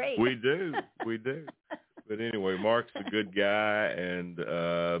really great. We do. But anyway, Mark's a good guy, and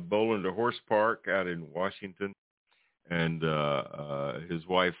Bolender Horse Park out in Washington. And his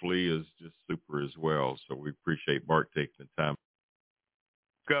wife, Lee, is just super as well. So we appreciate Mark taking the time.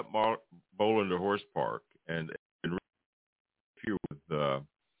 Look up Bolender Horse Park and with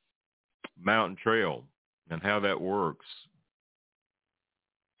Mountain Trail and how that works.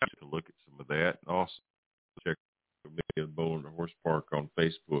 To look at some of that. And also check Bolender Horse Park on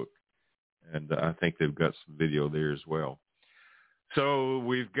Facebook. And I think they've got some video there as well. So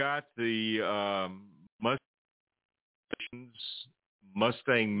we've got the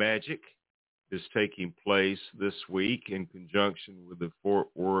Mustang Magic is taking place this week in conjunction with the Fort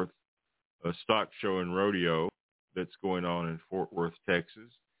Worth Stock Show and Rodeo that's going on in Fort Worth,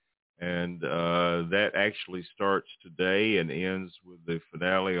 Texas. And that actually starts today and ends with the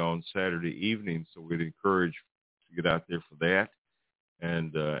finale on Saturday evening. So we'd encourage you to get out there for that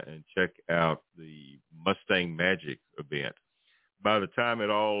and check out the Mustang Magic event. By the time it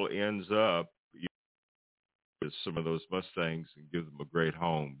all ends up, some of those Mustangs and give them a great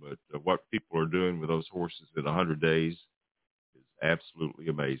home. But what people are doing with those horses in 100 days is absolutely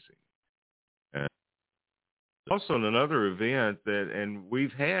amazing. And also another event and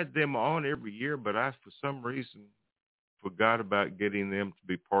we've had them on every year, but I, for some reason, forgot about getting them to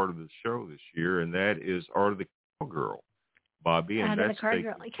be part of the show this year, and that is Art of the Cowgirl, Bobbi. And that's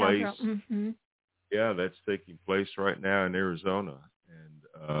taking place. Mm-hmm. Yeah, that's taking place right now in Arizona.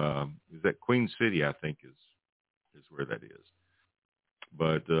 And is that Queen City, I think, is where that is.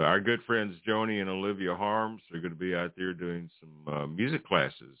 But our good friends Joni and Olivia Harms are going to be out there doing some music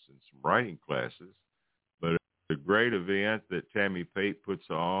classes and some writing classes. But it's a great event that Tammy Pate puts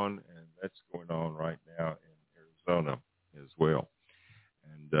on, and that's going on right now in Arizona as well.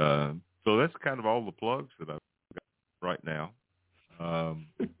 And so that's kind of all the plugs that I've got right now.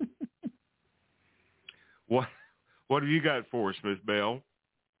 What have you got for us, Ms. Bell?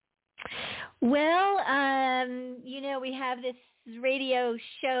 Well, we have this radio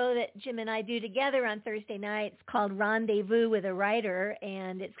show that Jim and I do together on Thursday nights called Rendezvous with a Writer,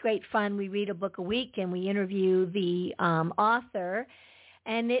 and it's great fun. We read a book a week, and we interview the author,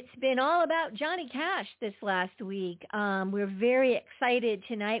 and it's been all about Johnny Cash this last week. We're very excited.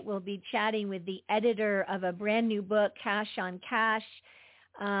 Tonight we'll be chatting with the editor of a brand new book, Cash on Cash,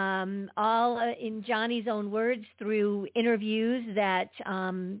 all in Johnny's own words through interviews that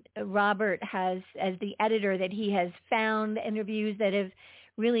Robert has, as the editor, that he has found, interviews that have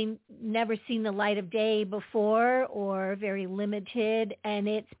really never seen the light of day before or very limited, and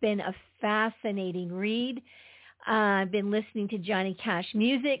it's been a fascinating read. I've been listening to Johnny Cash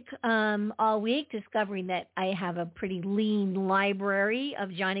music all week, discovering that I have a pretty lean library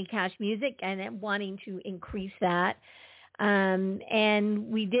of Johnny Cash music and I'm wanting to increase that. And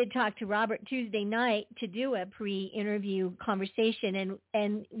we did talk to Robert Tuesday night to do a pre-interview conversation,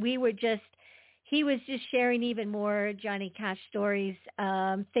 and he was just sharing even more Johnny Cash stories,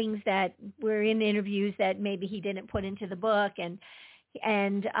 things that were in interviews that maybe he didn't put into the book, and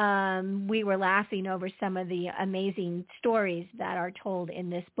we were laughing over some of the amazing stories that are told in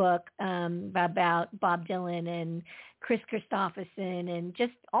this book about Bob Dylan and Chris Christopherson and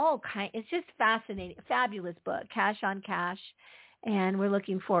just it's just fascinating, fabulous book, Cash on Cash, and we're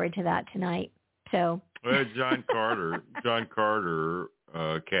looking forward to that tonight. So, well, John Carter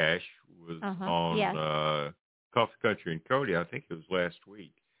Cash was on Coffee Country and Cody. I think it was last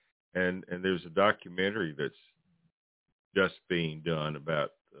week, and there's a documentary that's just being done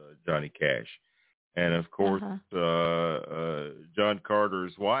about Johnny Cash, and of course John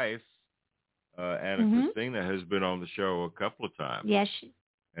Carter's wife Anna Christina has been on the show a couple of times. Yes,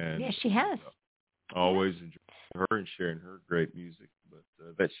 she has. Always enjoy her and sharing her great music, but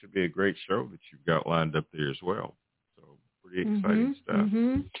that should be a great show that you've got lined up there as well. So pretty exciting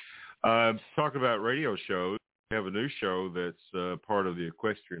stuff. Talk about radio shows. We have a new show that's part of the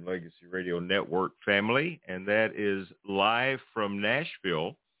Equestrian Legacy Radio Network family, and that is Live from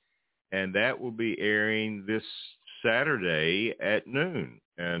Nashville, and that will be airing this Saturday at noon.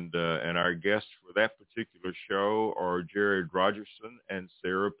 And our guests for that particular show are Jared Rogerson and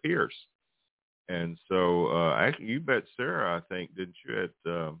Sarah Pierce. And so actually, you met Sarah, I think, didn't you, at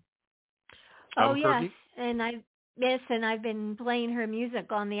Albuquerque? Yes, and I've been playing her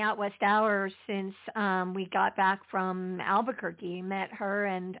music on the Out West Hour since we got back from Albuquerque. Met her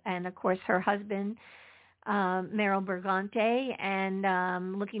and of course her husband, Meryl Bergante,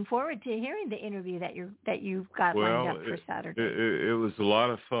 and looking forward to hearing the interview that you've got lined up for Saturday. It was a lot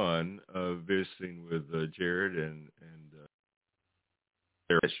of fun visiting with Jared and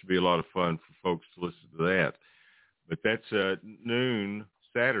Sarah. It should be a lot of fun for folks to listen to that. But that's noon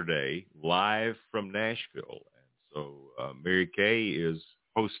Saturday, live from Nashville. So Mary Kay is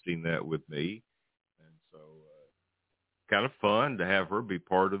hosting that with me, and so kind of fun to have her be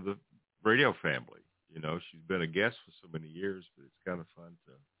part of the radio family. You know, she's been a guest for so many years, but it's kind of fun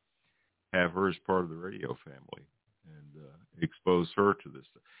to have her as part of the radio family and expose her to this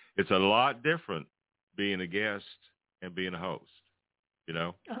stuff. It's a lot different being a guest and being a host, you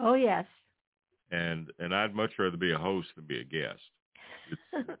know? Oh, yes. And I'd much rather be a host than be a guest.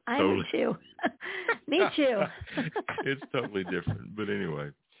 I do too. Me too. It's totally different. But anyway,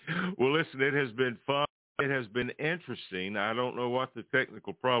 well, listen, it has been fun. It has been interesting. I don't know what the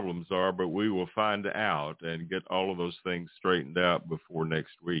technical problems are, but we will find out and get all of those things straightened out before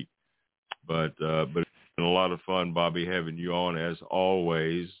next week. But it's been a lot of fun, Bobbi, having you on as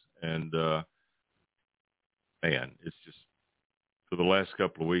always. And man, it's just, for the last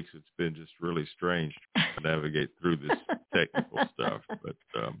couple of weeks, it's been just really strange to navigate through this technical stuff, but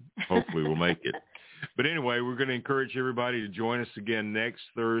hopefully we'll make it. But anyway, we're going to encourage everybody to join us again next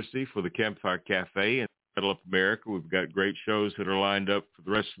Thursday for the Campfire Cafe in Settle Up America. We've got great shows that are lined up for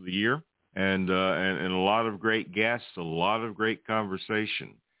the rest of the year, and a lot of great guests, a lot of great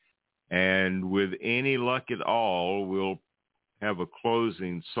conversation. And with any luck at all, we'll have a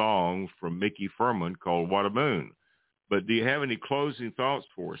closing song from Mickey Furman called What a Moon. But do you have any closing thoughts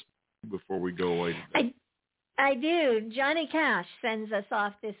for us before we go away today? I do. Johnny Cash sends us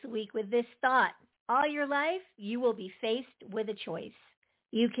off this week with this thought. All your life, you will be faced with a choice.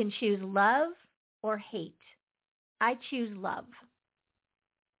 You can choose love or hate. I choose love.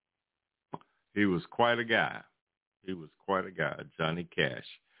 He was quite a guy. Johnny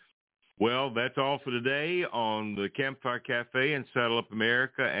Cash. Well, that's all for today on the Campfire Cafe in Saddle Up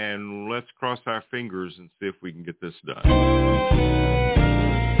America, and let's cross our fingers and see if we can get this done.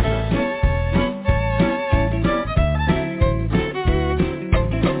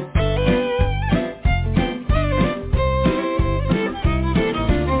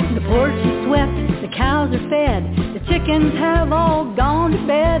 The porch is swept, the cows are fed, the chickens have all gone to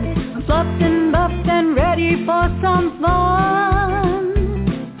bed. I'm fluffed and buffed and ready for some fun.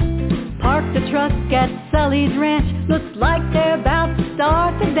 Park the truck at Sully's Ranch. Looks like they're about to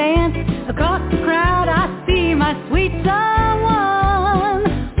start to dance. Across the crowd I see my sweet someone.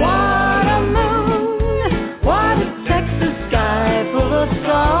 What a moon, what a Texas sky full of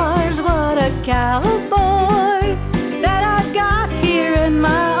stars. What a cowboy that I've got here in my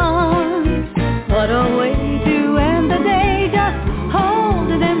arms. What a way to end the day, just hold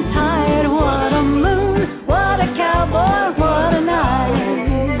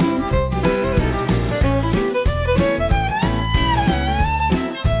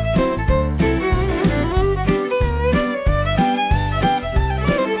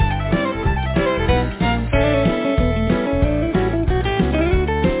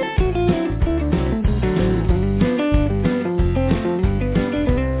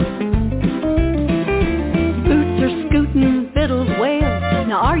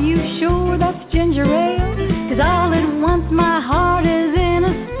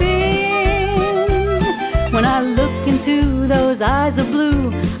skies are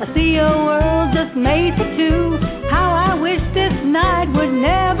blue. I see a world just made for two. How I wish this night would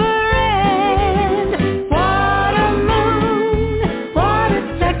never end. What a moon, what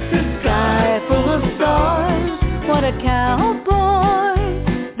a Texas sky full of stars. What a cowboy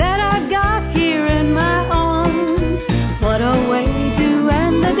that I got here in my arms. What a way to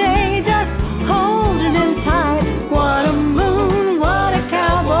end the day, just holding him tight. What a moon, what a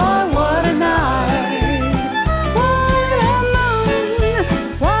cowboy, what a night. What a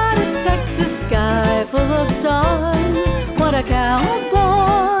moon, what a Texas sky full of stars. What a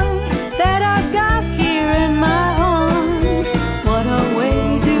cowboy that I got here in my arms. What a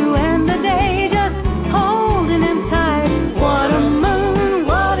way to end the day, just holding him tight. What a moon,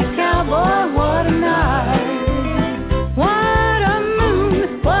 what a cowboy, what a night. What a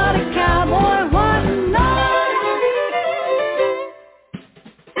moon, what a cowboy, what a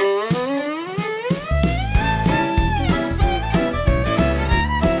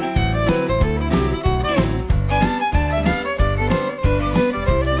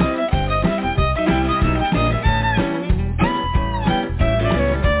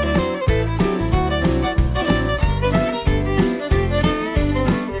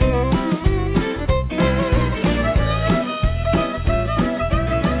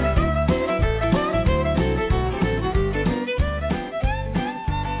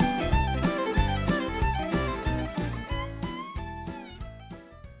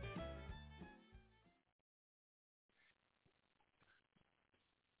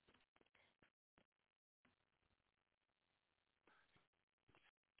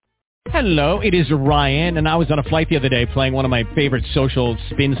Hello, it is Ryan, and I was on a flight the other day playing one of my favorite social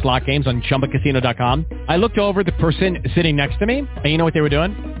spin slot games on ChumbaCasino.com. I looked over the person sitting next to me, and you know what they were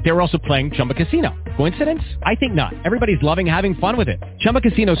doing? They were also playing Chumba Casino. Coincidence? I think not. Everybody's loving having fun with it. Chumba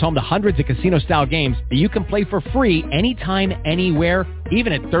Casino is home to hundreds of casino-style games that you can play for free anytime, anywhere,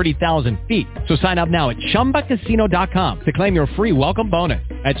 even at 30,000 feet. So sign up now at ChumbaCasino.com to claim your free welcome bonus.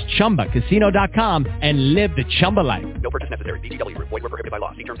 That's ChumbaCasino.com and live the Chumba life. No purchase necessary. VGW. Void where prohibited by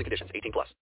law. See terms and conditions. 18+.